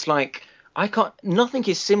online mode. It's like. Nothing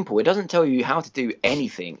is simple. It doesn't tell you how to do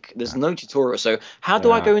anything. There's no tutorial. So how do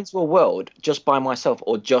I go into a world just by myself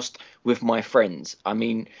or just with my friends? I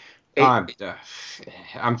mean, I'm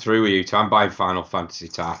through with you two. I'm buying Final Fantasy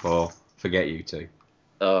Type or forget you two.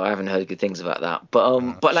 I haven't heard good things about that.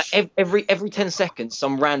 But like every 10 seconds,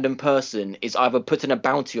 some random person is either putting a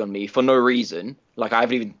bounty on me for no reason. Like I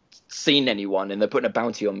haven't even seen anyone, and they're putting a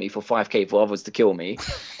bounty on me for 5k for others to kill me.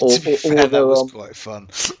 That was quite fun.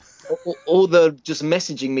 Or they're just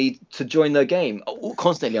messaging me to join their game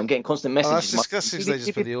constantly. I'm getting constant messages. That's disgusting. They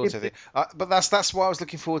just put the auto thing. But that's why I was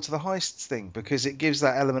looking forward to the heists thing, because it gives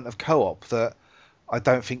that element of co-op that I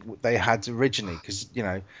don't think they had originally. Because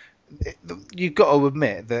you've got to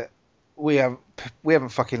admit that we haven't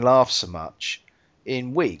fucking laughed so much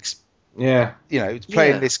in weeks. Yeah.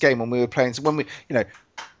 Playing this game when we were playing. So when we,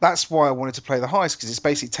 that's why I wanted to play the heist, because it's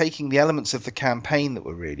basically taking the elements of the campaign that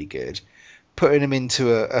were really good, putting them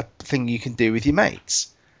into a thing you can do with your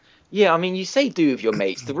mates. Yeah, I mean, you say do with your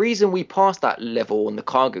mates. The reason we passed that level on the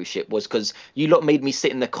cargo ship was because you lot made me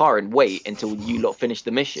sit in the car and wait until you lot finished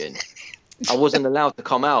the mission. I wasn't allowed to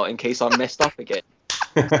come out in case I messed up again.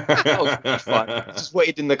 That was pretty fun. Just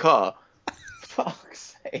waited in the car.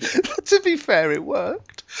 Fuck's sake. To be fair, it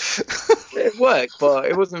worked. It worked, but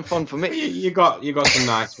it wasn't fun for me. You got some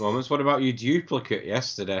nice moments. What about your duplicate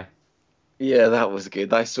yesterday? Yeah, that was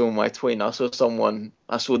good. I saw my twin. I saw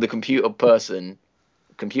the computer person.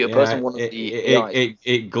 One of the AIs.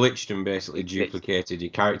 It glitched and basically duplicated your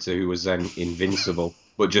character, who was then invincible,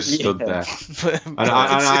 but just stood there. And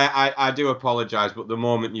I do apologise, but the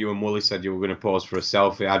moment you and Wooly said you were going to pose for a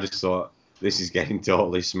selfie, I just thought, this is getting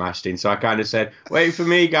totally smashed in. So I kind of said, wait for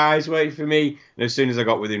me, guys, wait for me. And as soon as I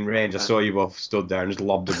got within range, I saw you both stood there and just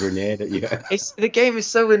lobbed a grenade at you. The game is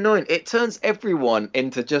so annoying. It turns everyone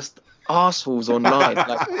into just arseholes online.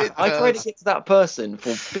 Like, I tried to get to that person for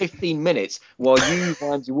 15 minutes while you,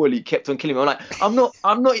 Vimesy, Wooly kept on killing me. I'm like, I'm not,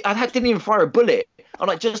 didn't even fire a bullet. I'm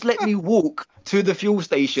like, just let me walk to the fuel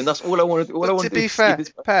station. That's all I want to do. To be fair,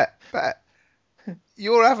 Pet,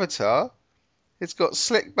 your avatar, it's got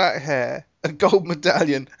slick back hair, a gold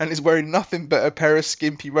medallion, and is wearing nothing but a pair of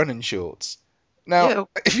skimpy running shorts. Now,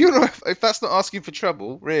 if that's not asking for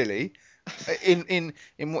trouble, really, in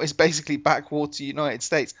what is basically backwater United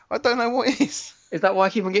States, I don't know what is. Is that why I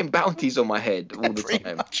keep on getting bounties on my head all the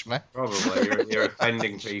time? Much, man. Probably. You're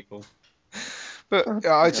offending people. But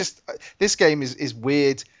this game is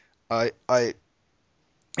weird.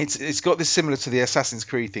 It's got this similar to the Assassin's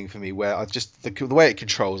Creed thing for me, where I just the way it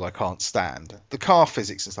controls I can't stand. The car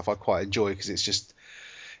physics and stuff I quite enjoy, because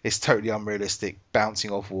it's totally unrealistic,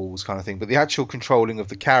 bouncing off walls kind of thing. But the actual controlling of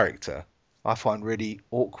the character I find really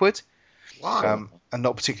awkward. Wow. And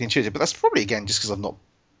not particularly intuitive. But that's probably again just because I've not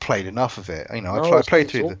played enough of it. I played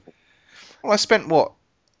through I spent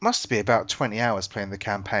must be about 20 hours playing the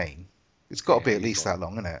campaign. It's got to be at he's least long. that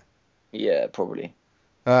long, isn't it? Yeah, probably.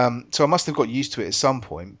 So I must have got used to it at some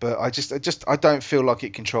point, but I don't feel like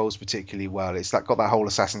it controls particularly well. It's got that whole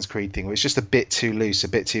Assassin's Creed thing where it's just a bit too loose, a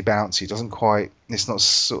bit too bouncy. It doesn't quite. It's not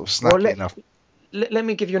sort of snappy enough. Let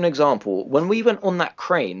me give you an example. When we went on that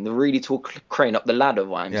crane, the really tall crane up the ladder,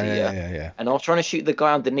 Vimesy, Yeah. and I was trying to shoot the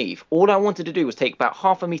guy underneath. All I wanted to do was take about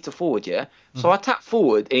half a meter forward, yeah. So I tap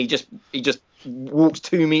forward, and he just walks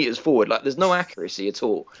 2 meters forward. Like there's no accuracy at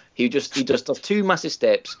all. He just does 2 massive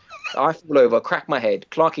steps. I fall over, crack my head.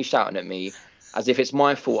 Clarky's shouting at me as if it's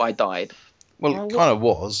my fault I died. Well, it kind of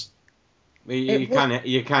was. You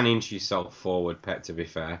can inch yourself forward, Pet. To be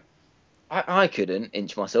fair. I couldn't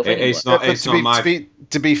inch myself anyway. It's not. It's not my.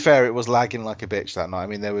 To be fair, it was lagging like a bitch that night. I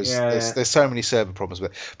mean, there's so many server problems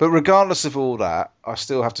with it. But regardless of all that, I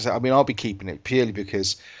still have to say, I mean, I'll be keeping it purely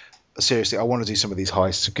because seriously, I want to do some of these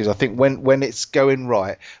heists because I think when it's going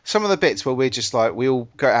right, some of the bits where we're just like we all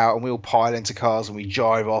go out and we all pile into cars and we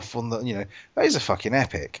drive off on the, those are fucking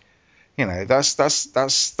epic.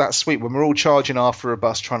 That's sweet when we're all charging after a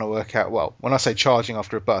bus trying to work out. Well, when I say charging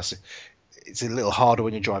after a bus, it's a little harder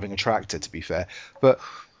when you're driving a tractor, to be fair. But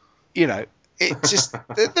it just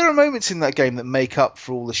there are moments in that game that make up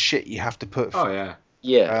for all the shit you have to put. Oh yeah.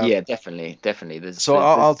 Yeah, definitely.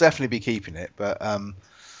 I'll definitely be keeping it, but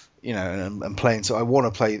and playing. So I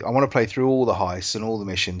want to play through all the heists and all the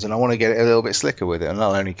missions, and I want to get it a little bit slicker with it. And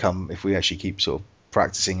that'll only come if we actually keep sort of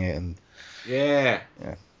practicing it and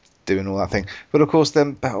doing all that thing. But of course,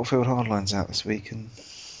 then Battlefield Hardline's out this week, and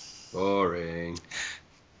boring.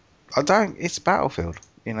 It's Battlefield.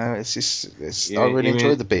 It's just. I really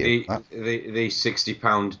enjoyed the beat. The £60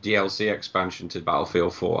 DLC expansion to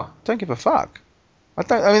Battlefield 4. Don't give a fuck.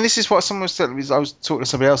 I mean, this is what someone was telling me. I was talking to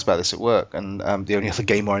somebody else about this at work, and the only other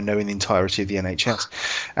gamer I know in the entirety of the NHS,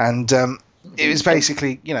 and it was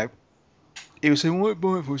basically, he was saying, "Why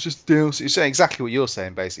buy it for? It's just DLC." He was saying exactly what you're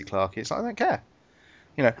saying, basically, Clarky. It's like I don't care.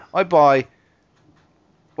 I buy.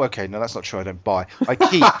 Well, okay, no, that's not true. I don't buy. I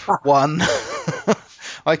keep one.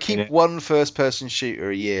 I keep one first-person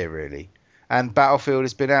shooter a year, really. And Battlefield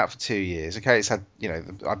has been out for 2 years. Okay, it's had,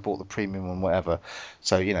 I bought the premium one, whatever.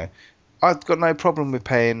 So, I've got no problem with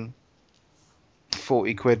paying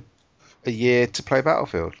 40 quid a year to play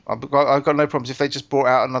Battlefield. I've got no problems if they just brought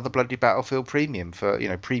out another bloody Battlefield premium for,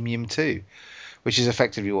 Premium 2, which is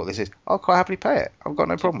effectively what this is. I'll quite happily pay it. I've got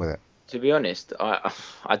no problem with it. To be honest, I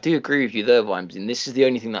do agree with you there, Vimes, and this is the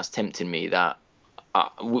only thing that's tempting me that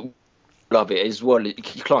we love it as well.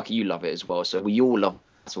 Clarky, you love it as well, so we all love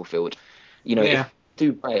Battlefield. If you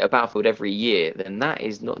do play a Battlefield every year, then that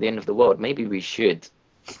is not the end of the world. Maybe we should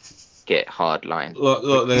get Hardline.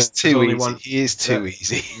 Look, it's too easy. It is too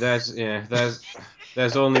easy.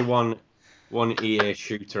 There's only one EA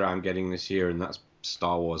shooter I'm getting this year, and that's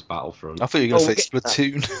Star Wars Battlefront. I thought you were going to say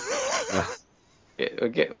Splatoon.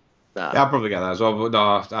 Okay. Yeah, I'll probably get that as well, but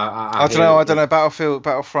no, I don't know.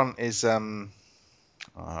 Battlefront is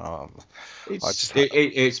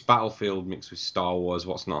it's Battlefield mixed with Star Wars.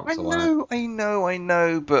 What's not to like? I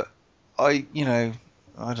know, but I don't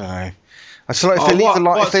know. I feel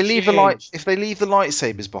like if they leave the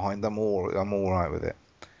lightsabers behind, I'm all right with it.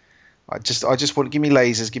 I just want give me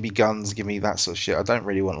lasers, give me guns, give me that sort of shit. I don't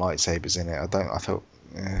really want lightsabers in it. I thought,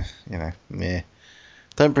 meh.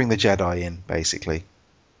 Don't bring the Jedi in, basically.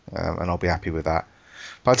 And I'll be happy with that.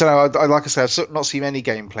 But I don't know. Like I said, I've not seen any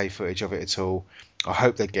gameplay footage of it at all. I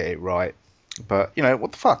hope they get it right. But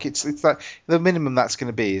what the fuck? It's that the minimum that's going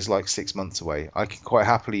to be is like 6 months away. I can quite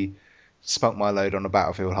happily spunk my load on a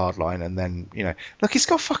Battlefield Hardline, and then look, it's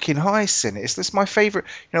got fucking heists in it. It's my favorite.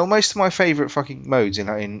 Most of my favorite fucking modes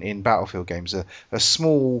in Battlefield games are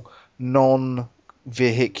small,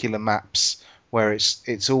 non-vehicular maps where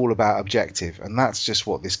it's all about objective, and that's just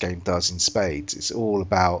what this game does in spades. It's all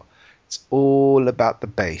about the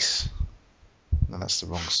base. No, that's the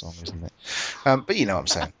wrong song, isn't it? But you know what I'm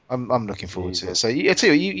saying. I'm looking forward to it. So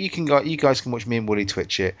you guys can watch me and Wooly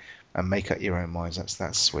Twitch it and make up your own minds.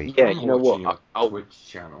 That's sweet. Yeah, you know what? I'll Twitch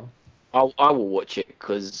channel. I will watch it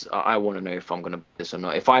because I want to know if I'm going to buy this or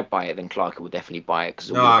not. If I buy it, then Clarky will definitely buy it.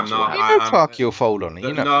 No, I'm not. Clarky will fold on it.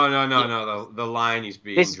 No. The line is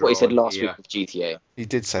being. This is what he said last week with GTA. He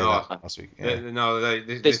did say that last week. Yeah.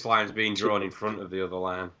 This line's being drawn in front of the other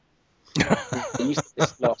line. You said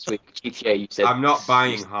this last week with GTA. You said I'm not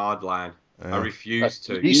buying Hardline. I refuse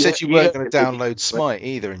to. You said you weren't going to download Smite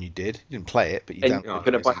either, and you did. You didn't play it, but you downloaded. You're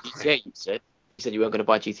going to buy GTA. You said you weren't going to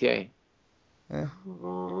buy GTA. Yeah.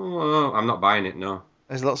 I'm not buying it, no.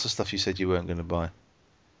 There's lots of stuff you said you weren't going to buy.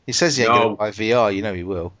 He says he ain't going to buy VR. You know he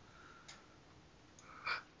will.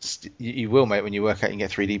 You will, mate, when you work out you can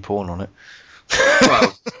get 3D porn on it.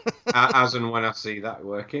 Well, as and when I see that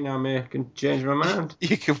working, I may can change my mind.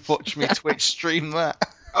 You can watch me Twitch stream that.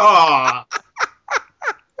 Oh,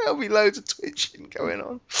 There'll be loads of twitching going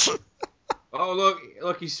on. oh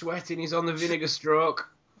look, he's sweating. He's on the vinegar stroke.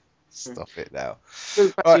 Stop it now. Go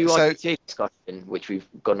back Right, to our so- GTA discussion, which we've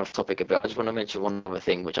gone off topic a bit. I just want to mention one other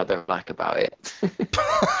thing which I don't like about it.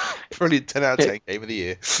 Brilliant 10 out of 10 game of the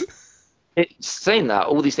year. It's saying that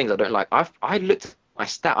all these things I don't like. I looked at my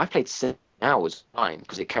stat. I played 7 hours online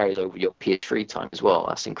because it carries over your PS3 time as well.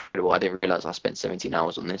 That's incredible. I didn't realize I spent 17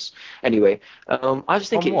 hours on this. Anyway, I just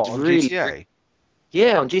think On what? it's On really GTA?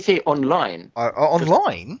 yeah on GTA Online.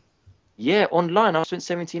 Online? Yeah, online. I spent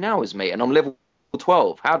 17 hours, mate, and I'm level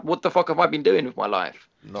 12. What the fuck have I been doing with my life?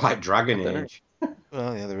 Not- Like Dragon I don't know. Age.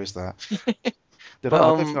 Well, yeah, there is that. But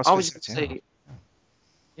I was just gonna say,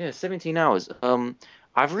 yeah, 17 hours.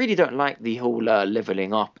 I really don't like the whole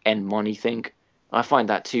leveling up and money thing. I find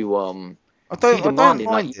that too I don't demanding,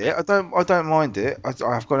 mind like- it. I don't mind it. I've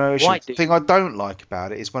got no issue. Why The do- thing I don't like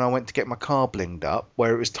about it is when I went to get my car blinged up,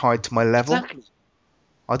 where it was tied to my level. exactly.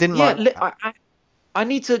 I didn't Yeah, like. I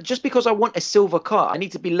need to, just because I want a silver car, I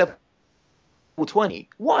need to be level 20.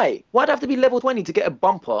 Why? Why'd I have to be level 20 to get a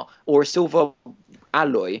bumper or a silver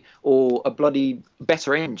alloy or a bloody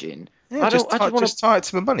better engine? Yeah, I just just wanna- tie it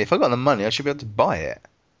to my money. If I got the money, I should be able to buy it.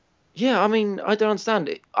 Yeah, I mean, I don't understand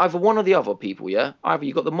it. Either one or the other, people, yeah? Either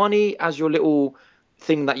you got the money as your little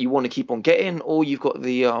thing that you want to keep on getting, or you've got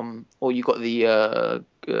the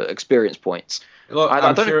experience points. Look, I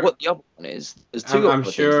I'm don't know sure. what the other one is. There's two I'm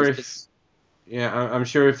other sure things. if. Yeah, I'm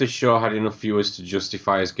sure if the show had enough viewers to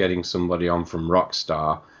justify us getting somebody on from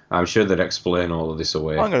Rockstar, I'm sure they'd explain all of this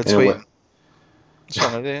away. I'm going to In a tweet way- him. That's what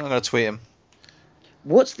I'm going to do. I'm going to tweet him.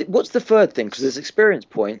 What's the third thing? Because there's experience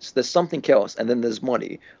points, there's something else, and then there's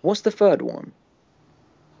money. What's the third one?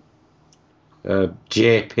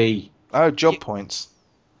 JP. Oh, job points.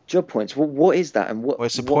 Job points. Well, what is that? And what? Well,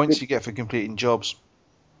 it's the what points good, you get for completing jobs.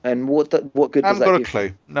 and what good I does haven't got that a give?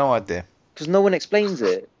 clue. No idea. Because no one explains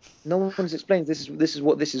it. No one's explains this is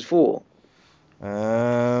what this is for.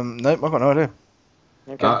 Nope, I've got no idea.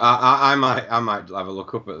 Okay. I might have a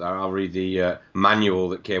look up at that. I'll read the manual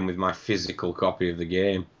that came with my physical copy of the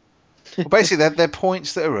game. Well, basically, they're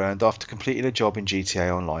points that are earned after completing a job in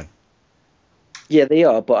GTA Online. Yeah, they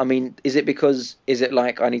are. But I mean, is it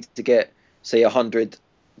like I need to get say 100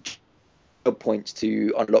 job points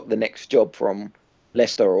to unlock the next job from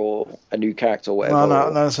Leicester or a new character or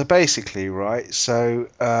whatever? No. So basically, right. So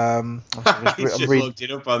He's just reading. looked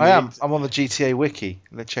it up on I the am. internet. I'm on the GTA wiki.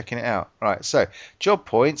 They're checking it out. Right. So, job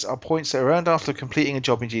points are points that are earned after completing a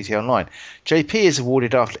job in GTA Online. JP is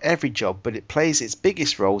awarded after every job, but it plays its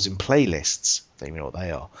biggest roles in playlists. I don't even know what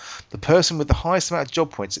they are. The person with the highest amount of job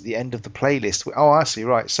points at the end of the playlist. Oh, I see.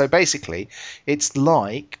 Right. So basically, it's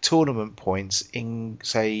like tournament points in,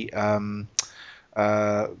 say, Grand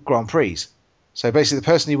Prix. So basically, the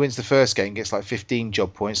person who wins the first game gets like 15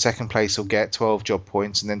 job points. Second place will get 12 job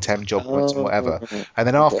points, and then 10 job points and whatever. And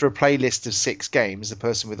then after a playlist of 6 games, the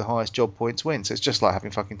person with the highest job points wins. So it's just like having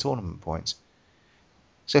fucking tournament points.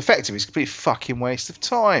 So effectively, it's a complete fucking waste of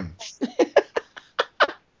time.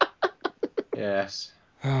 Yes.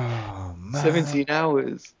 Oh man. 17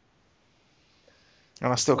 hours.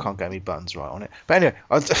 And I still can't get any buttons right on it. But anyway,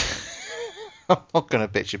 I'm not going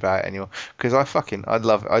to bitch about it anymore because I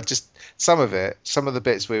love it. Some of the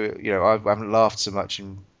bits where I haven't laughed so much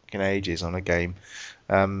in ages on a game.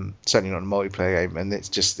 Certainly not a multiplayer game, and it's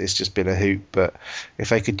just been a hoot. But if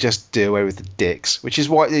they could just do away with the dicks, which is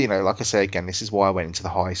why like I say again, this is why I went into the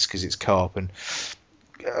heist, because it's co-op, and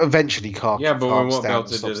eventually car. Yeah, but we calms won't be down able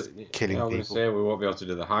to and do stops killing I was people. going to say we won't be able to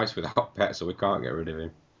do the heist without Pet, so we can't get rid of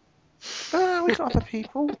him. We got other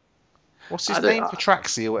people. What's his I don't- name?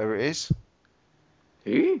 Patraxi or whatever it is.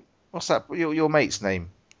 Who? What's that? Your mate's name?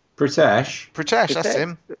 Pritesh. Pritesh, that's Pritesh?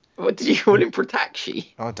 him. What did you call him? Protaxi?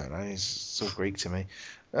 I don't know. It's all Greek to me.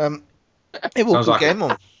 Yeah, we'll Sounds like get him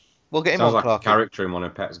on. We'll get him Sounds on, like Clarky. a character in one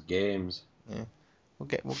of Pet's games. We'll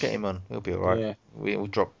get him on. He'll be all right. Yeah. We'll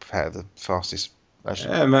drop Pet the fastest.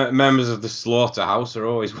 Actually, Yeah, members of the Slaughterhouse are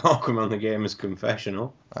always welcome on the Gamers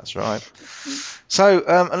Confessional. that's right. So,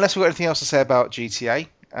 unless we've got anything else to say about GTA,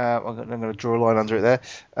 I'm going to draw a line under it there.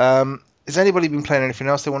 Has anybody been playing anything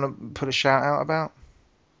else they want to put a shout out about?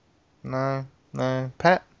 No?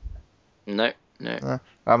 Pet? No.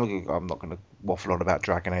 I'm not going to waffle on about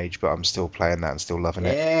Dragon Age, but I'm still playing that and still loving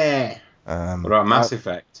it. Yeah. What about Mass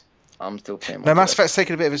Effect? I'm still playing. No, Mass Effect's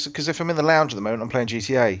taking a bit of because if I'm in the lounge at the moment, I'm playing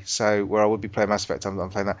GTA. So where I would be playing Mass Effect, I'm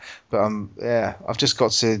playing that. But I've just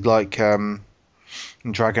got to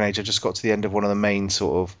in Dragon Age. I just got to the end of one of the main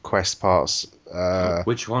sort of quest parts.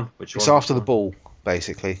 Which one? It's after the ball,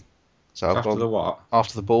 basically. So I've After gone the what?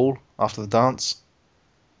 after the ball, after the dance.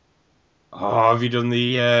 Oh, have you done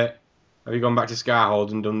the? Have you gone back to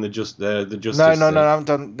Skyhold and done the justice? No, I Thing? haven't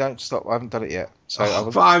done. No, stop. I haven't done it yet. So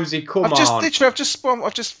Vimesy, come on.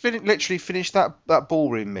 I've just literally finished that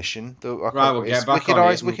ballroom mission. Right, we'll get back Wicked on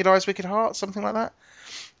Eyes, it. Wicked Eyes, Wicked Heart, something like that.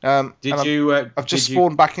 I've just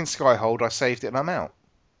spawned back in Skyhold. I saved it and I'm out.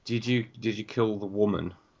 Did you kill the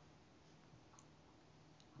woman?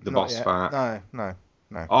 The Not boss yet. fight. No.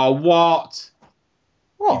 Oh, what?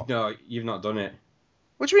 What? You've not done it.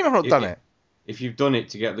 What do you mean I've not done it? If you've done it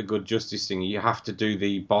to get the good justice thing, you have to do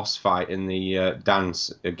the boss fight in the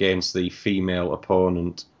dance against the female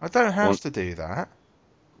opponent. I don't have to do that.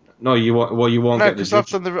 No, you won't. Well, you won't get the. No,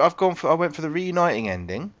 because I went for the reuniting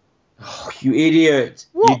ending. Oh, you idiot!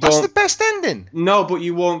 What? That's the best ending. No, but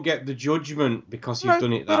you won't get the judgment because you've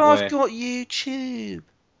done it that way. But I've got YouTube.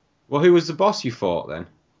 Well, who was the boss you fought then?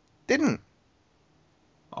 Didn't.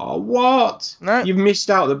 Oh, what? No. You've missed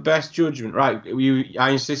out the best judgment. Right,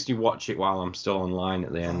 I insist you watch it while I'm still online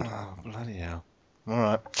at the end. Oh, bloody hell. All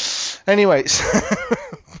right. Anyways.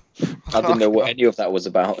 I didn't know what any of that was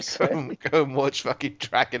about. So. Go and watch fucking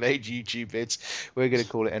Dragon Age YouTube vids. We're going to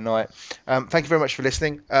call it a night. Thank you very much for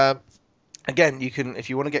listening. Again, you can, if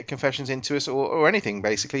you want to get confessions into us or anything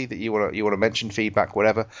basically that you want to mention, feedback,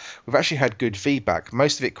 whatever. We've actually had good feedback.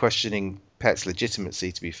 Most of it questioning Pet's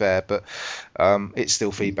legitimacy, to be fair, but it's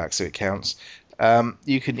still feedback, so it counts.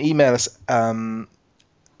 You can email us.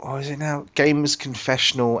 What is it now?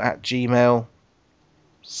 gamersconfessional@gmail.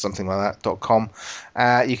 Something like that .com.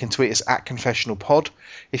 You can tweet us at confessionalpod.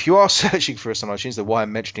 If you are searching for us on iTunes, the why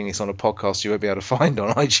I'm mentioning this on a podcast you won't be able to find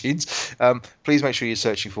on iTunes, please make sure you're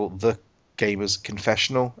searching for the Gamers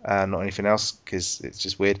Confessional, not anything else, because it's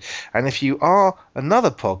just weird. And if you are another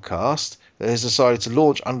podcast that has decided to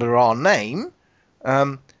launch under our name,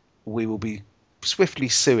 we will be swiftly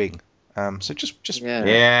suing. So just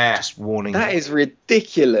warning. That is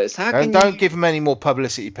ridiculous. Don't give them any more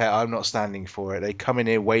publicity, Pet. I'm not standing for it. They come in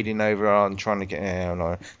here wading over on trying to get.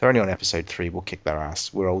 No. They're only on episode 3. We'll kick their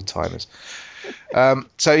ass. We're old timers.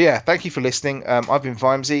 So yeah, thank you for listening. I've been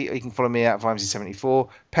Vimesy. You can follow me at Vimesy74.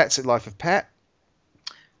 Pet's at Life of Pet.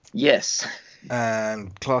 Yes.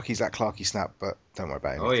 And Clarky's at Clarky Snap, but don't worry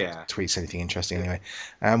about him. Oh yeah. Tweets anything interesting anyway.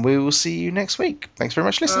 And we will see you next week. Thanks very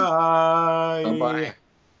much for listening. Bye. Bye.